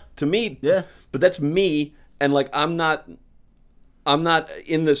 Yeah. To me. Yeah. But that's me. And like, I'm not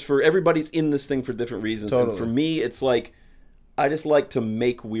in this for, everybody's in this thing for different reasons. Totally. And for me, it's like, I just like to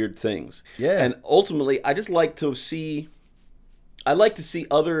make weird things. Yeah. And ultimately, I like to see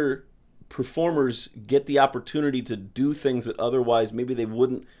other performers get the opportunity to do things that otherwise maybe they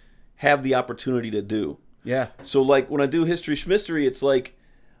wouldn't have the opportunity to do. Yeah. So like when I do History Schmistery, it's like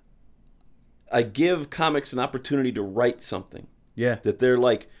I give comics an opportunity to write something. Yeah. That they're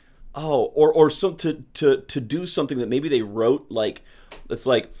like, oh, or some to do something that maybe they wrote. Like it's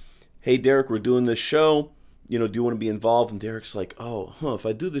like, hey Derek, we're doing this show. Do you want to be involved? And Derek's like, if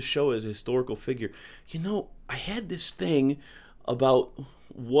I do this show as a historical figure, I had this thing about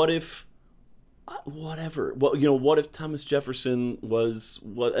what if whatever. Well, what if Thomas Jefferson was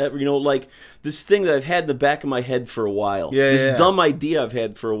whatever? Like this thing that I've had in the back of my head for a while. Yeah, this dumb idea I've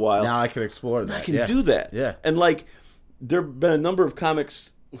had for a while. Now I can explore that. I can do that. Yeah. And like, there have been a number of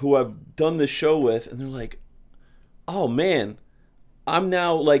comics who I've done this show with, and they're like, "Oh man, I'm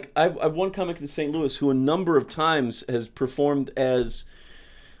now like I've one comic in St. Louis who a number of times has performed as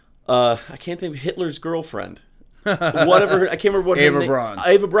I can't think of Hitler's girlfriend." Whatever, I can't remember what Ava her name. Braun.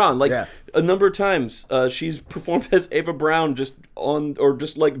 Ava Braun, like Yeah. a number of times, she's performed as Ava Braun, just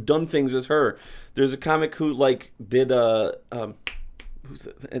like done things as her. There's a comic who like did who's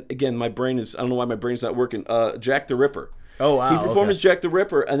and again, my brain is, I don't know why my brain's not working. Jack the Ripper. Oh wow. He performed as Jack the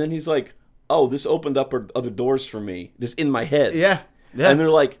Ripper, and then he's like, "Oh, this opened up other doors for me, just in my head." Yeah. Yeah. And they're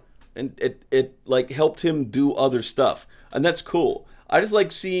like, and it like helped him do other stuff, and that's cool. I just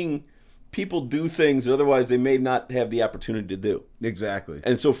like seeing people do things that otherwise they may not have the opportunity to do. Exactly.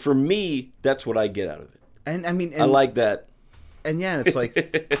 And so for me, that's what I get out of it. And I mean, I like that. And yeah, it's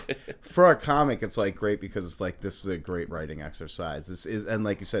like for a comic, it's like great because it's like this is a great writing exercise. This is, and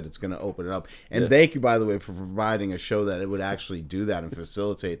like you said, it's going to open it up. And thank you, by the way, for providing a show that it would actually do that and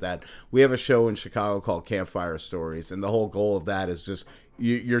facilitate that. We have a show in Chicago called Campfire Stories, and the whole goal of that is just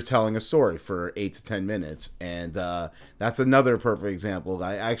you're telling a story for 8 to 10 minutes, and that's another perfect example.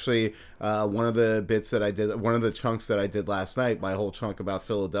 I actually one of the bits that I did, one of the chunks that I did last night, my whole chunk about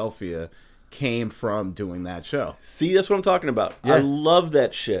Philadelphia, came from doing that show. See, that's what I'm talking about. Yeah. I love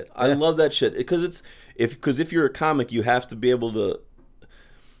that shit. I love that shit because if you're a comic, you have to be able to.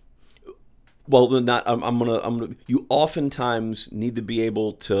 Well, not. I'm gonna. You oftentimes need to be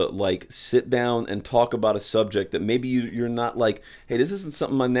able to like sit down and talk about a subject that maybe you're not like, hey, this isn't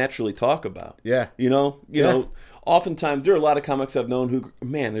something I naturally talk about. Yeah. You know. Oftentimes there are a lot of comics I've known who,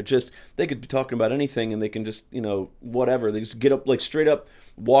 man, they could be talking about anything and they can just, whatever. They just get up, like straight up,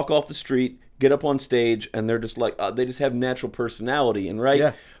 walk off the street, get up on stage, and they're just like, they just have natural personality, and right?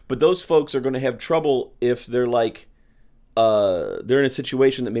 Yeah. But those folks are going to have trouble if they're like, they're in a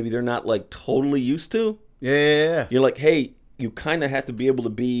situation that maybe they're not like totally used to. Yeah. You're like, hey, you kind of have to be able to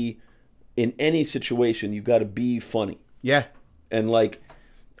be in any situation. You got to be funny. Yeah. And like,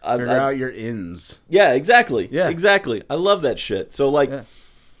 figure out your ins. Yeah, exactly. Yeah, exactly. I love that shit. So like,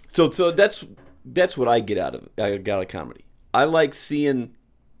 so that's what I get out of comedy. I like seeing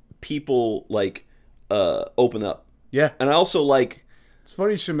people like open up. Yeah, and I also like. It's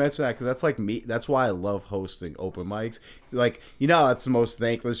funny you should mention that because that's like me. That's why I love hosting open mics. Like, that's the most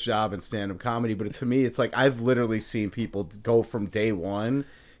thankless job in stand-up comedy. But to me, it's like I've literally seen people go from day 1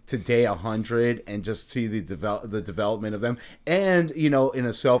 to day 100 and just see the development of them. And, in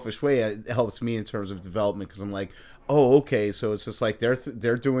a selfish way, it helps me in terms of development because I'm like, oh, okay, so it's just like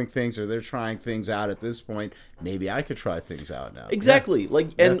they're doing things or they're trying things out at this point. Maybe I could try things out now. Exactly.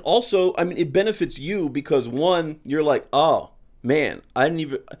 And also, I mean, it benefits you because one, you're like, oh, man,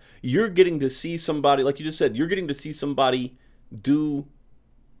 you're getting to see somebody, like you just said, you're getting to see somebody do,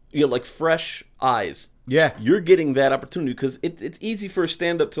 like fresh eyes. Yeah. You're getting that opportunity because it's easy for a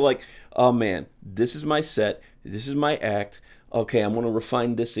stand-up to like, oh man, this is my set, this is my act, okay, I'm going to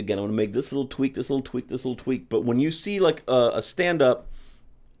refine this again, I'm going to make this little tweak, this little tweak, this little tweak. But when you see like a stand-up,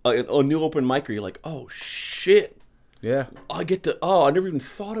 a new open micer, you're like, oh shit. Yeah. I never even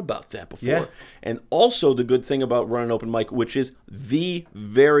thought about that before. Yeah. And also the good thing about running open mic, which is the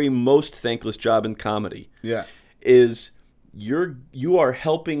very most thankless job in comedy, is you are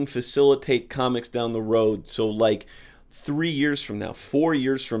helping facilitate comics down the road. So like 3 years from now, 4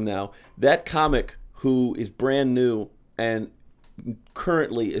 years from now, that comic who is brand new and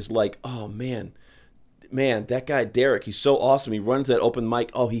currently is like, oh man, that guy Derek, he's so awesome. He runs that open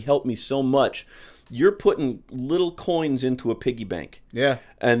mic. Oh, he helped me so much. You're putting little coins into a piggy bank. Yeah.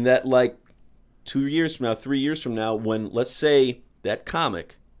 And that like 2 years from now, 3 years from now, when let's say that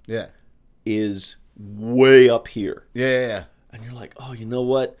comic is way up here. Yeah. And you're like, oh, you know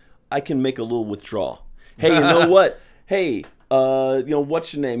what? I can make a little withdrawal. Hey, you know what? Hey,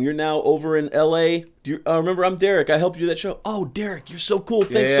 what's your name? You're now over in L.A. Do you remember? I'm Derek. I helped you do that show. Oh, Derek, you're so cool.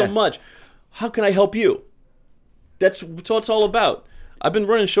 Thanks so much. How can I help you? That's what it's all about. I've been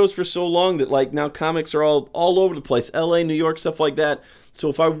running shows for so long that like now comics are all over the place. L.A., New York, stuff like that. So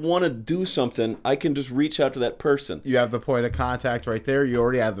if I want to do something, I can just reach out to that person. You have the point of contact right there. You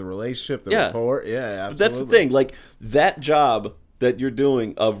already have the relationship, the rapport. Yeah, absolutely. That's the thing. Like that job that you're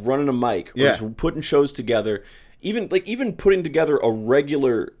doing of running a mic, or putting shows together, even putting together a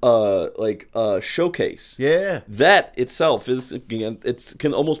regular showcase. Yeah. That itself is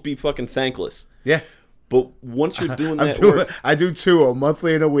can almost be fucking thankless. Yeah. But once you're doing that work, I do 2, a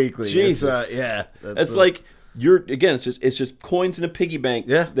monthly and a weekly. Jesus, it's it's like it's just coins in a piggy bank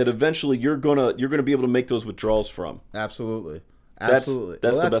that eventually you're gonna be able to make those withdrawals from. Absolutely. That's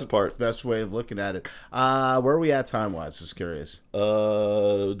the best part. Best way of looking at it. Where are we at time wise? Just curious.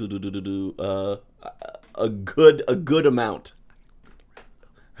 A good amount.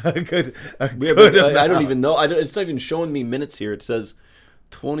 a good amount. I don't even know. It's not even showing me minutes here. It says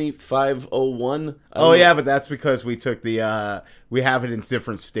 25:01. Oh yeah, but that's because we took the we have it in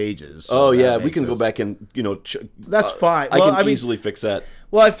different stages. So we can go back and that's fine. I can easily fix that.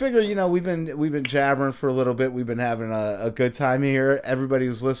 Well, I figure we've been jabbering for a little bit. We've been having a good time here. Everybody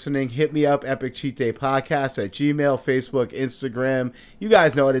who's listening, hit me up, Epic Cheat Day Podcast at Gmail, Facebook, Instagram. You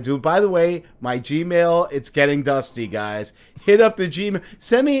guys know how to do it. By the way, my Gmail, it's getting dusty, guys. Hit up the Gmail.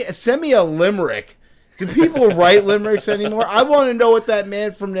 Send me a limerick. Do people write limericks anymore? I want to know what that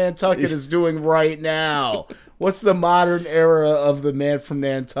man from Nantucket is doing right now. What's the modern era of the man from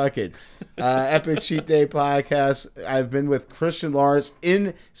Nantucket? Epic Cheat Day Podcast. I've been with Christian Lawrence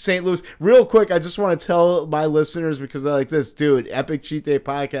in St. Louis. Real quick, I just want to tell my listeners, because they're like this, dude, Epic Cheat Day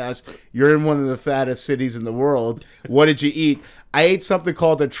Podcast, you're in one of the fattest cities in the world. What did you eat? I ate something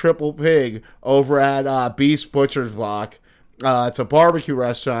called the Triple Pig over at Beast Butcher's Block. It's a barbecue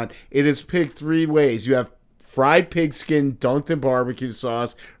restaurant. It is pig three ways. You have fried pig skin dunked in barbecue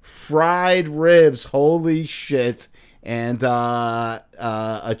sauce, fried ribs, holy shit, and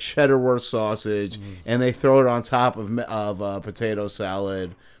a cheddar Wurst sausage, and they throw it on top of potato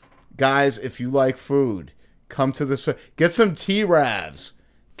salad. Guys, if you like food, come to this. Get some T-Ravs.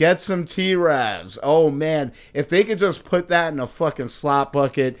 Get some T-Ravs. Oh, man. If they could just put that in a fucking slop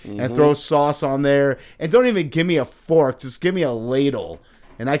bucket and throw sauce on there, and don't even give me a fork, just give me a ladle,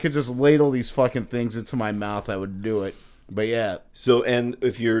 and I could just ladle these fucking things into my mouth, I would do it. But yeah. So, and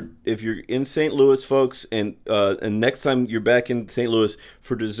if you're in St. Louis, folks, and next time you're back in St. Louis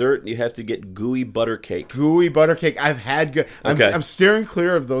for dessert, you have to get gooey butter cake. Gooey butter cake. I've had I'm steering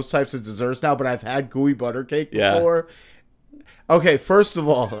clear of those types of desserts now, but I've had gooey butter cake before. Yeah. Okay, first of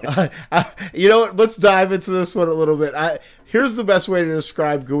all, you know what? Let's dive into this one a little bit. Here's the best way to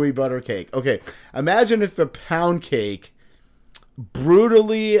describe gooey butter cake. Okay, imagine if the pound cake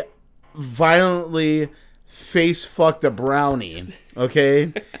brutally, violently face-fucked a brownie,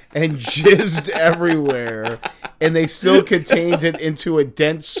 okay, and jizzed everywhere, and they still contained it into a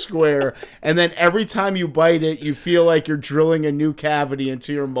dense square, and then every time you bite it, you feel like you're drilling a new cavity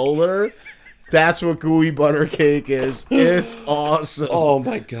into your molar. That's what gooey butter cake is. It's awesome. Oh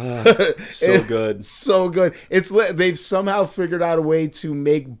my god, so good, so good. They've somehow figured out a way to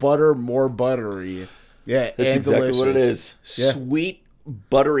make butter more buttery. Yeah, that's exactly delicious. What it is. Yeah. Sweet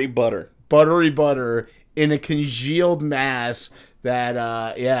buttery butter, in a congealed mass. That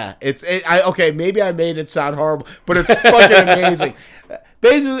okay, maybe I made it sound horrible, but it's fucking amazing.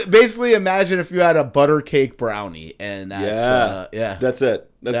 Basically, imagine if you had a butter cake brownie, and that's it.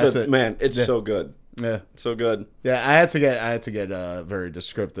 That's it, man. It's so good. Yeah, so good. Yeah, I had to get very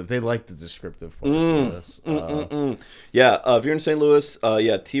descriptive. They like the descriptive parts of this. If you're in St. Louis,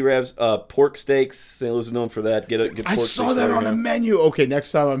 T-Rav's pork steaks. St. Louis is known for that. Get pork I saw that on a menu. Okay,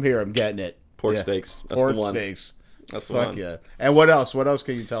 next time I'm here, I'm getting it. Pork steaks. That's pork the one. Steaks. That's the Fuck one. yeah. And what else? What else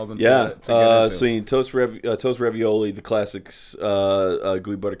can you tell them to get into? So you need toast ravioli, the classics,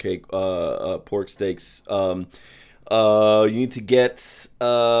 gooey butter cake, pork steaks. You need to get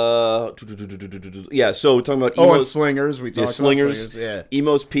so we're talking about and Slingers. We talked about Slingers. Yeah.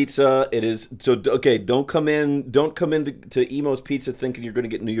 Emo's Pizza. It is so okay. Don't come in to Emo's Pizza thinking you're going to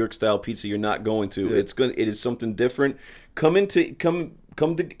get New York style pizza. You're not going to. Yeah. It is something different. Come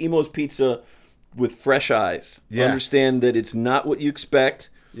to Emo's Pizza with fresh eyes. Yeah. Understand that it's not what you expect.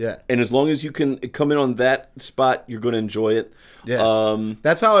 Yeah. And as long as you can come in on that spot, you're going to enjoy it. Yeah.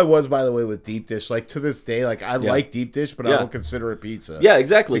 That's how I was, by the way, with deep dish. Like, to this day, like, I like deep dish, but I don't consider it pizza. Yeah,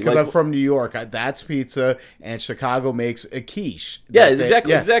 exactly. Because I'm from New York. That's pizza, and Chicago makes a quiche. Yeah,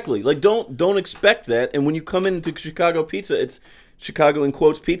 exactly. Like, don't expect that. And when you come into Chicago pizza, it's Chicago in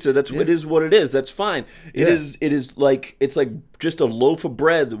quotes pizza. That's it is what it is. That's fine. It is like it's like just a loaf of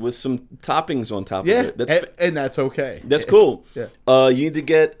bread with some toppings on top of it. And that's okay. That's cool. Yeah. You need to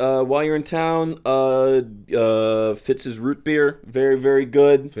get while you're in town. Fitz's root beer, very very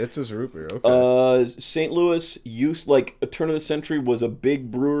good. Fitz's root beer. Okay. St. Louis used like a turn of the century was a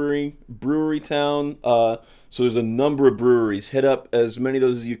big brewery town. So there's a number of breweries. Hit up as many of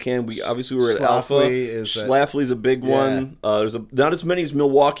those as you can. We obviously were at Alpha. Schlafly's a big one. There's not as many as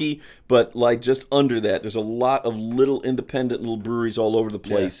Milwaukee, but like just under that. There's a lot of little independent little breweries all over the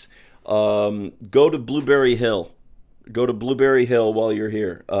place. Yeah. Go to Blueberry Hill. Go to Blueberry Hill while you're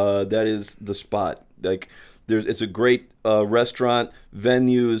here. That is the spot. Like it's a great restaurant,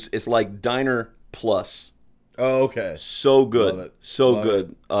 venues. It's like Diner Plus. Oh, okay. So good. Love it. So Love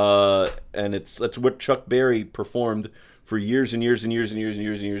good. And that's what Chuck Berry performed for years and years and years and years and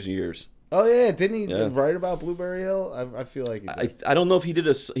years and years and years. Oh yeah, didn't he write about Blueberry Hill? I feel like he did. I don't know if he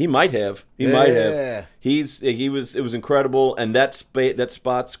did he might have. He might have. It was incredible, and that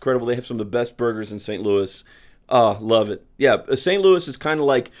spot's incredible. They have some of the best burgers in St. Louis. Love it. Yeah, St. Louis is kind of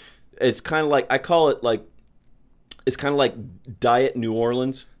like I call it like it's kind of like Diet New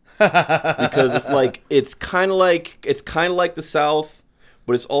Orleans because it's kind of like the South,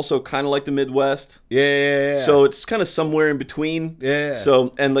 but it's also kind of like the Midwest. Yeah. So it's kind of somewhere in between. Yeah.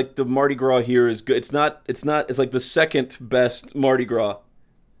 So and like the Mardi Gras here is good. It's like the second best Mardi Gras.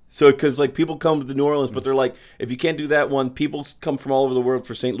 So because like people come to New Orleans, but they're like, if you can't do that one, people come from all over the world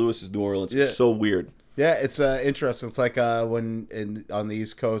for St. Louis's New Orleans. It's so weird. Yeah, it's interesting. It's like when on the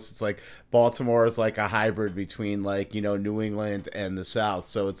East Coast, it's like Baltimore is like a hybrid between like New England and the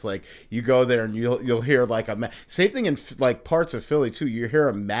South. So it's like you go there and you'll hear like same thing in like parts of Philly too. You hear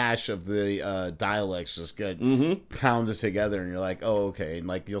a mash of the dialects just get pounded together, and you're like, oh okay, and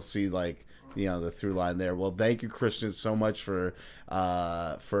like you'll see like the through line there. Well, thank you, Christian, so much for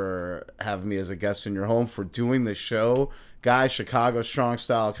having me as a guest in your home, for doing the show. Guys, Chicago Strong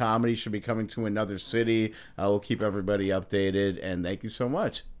Style Comedy should be coming to another city. We'll keep everybody updated, and thank you so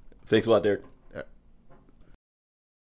much. Thanks a lot, Derek.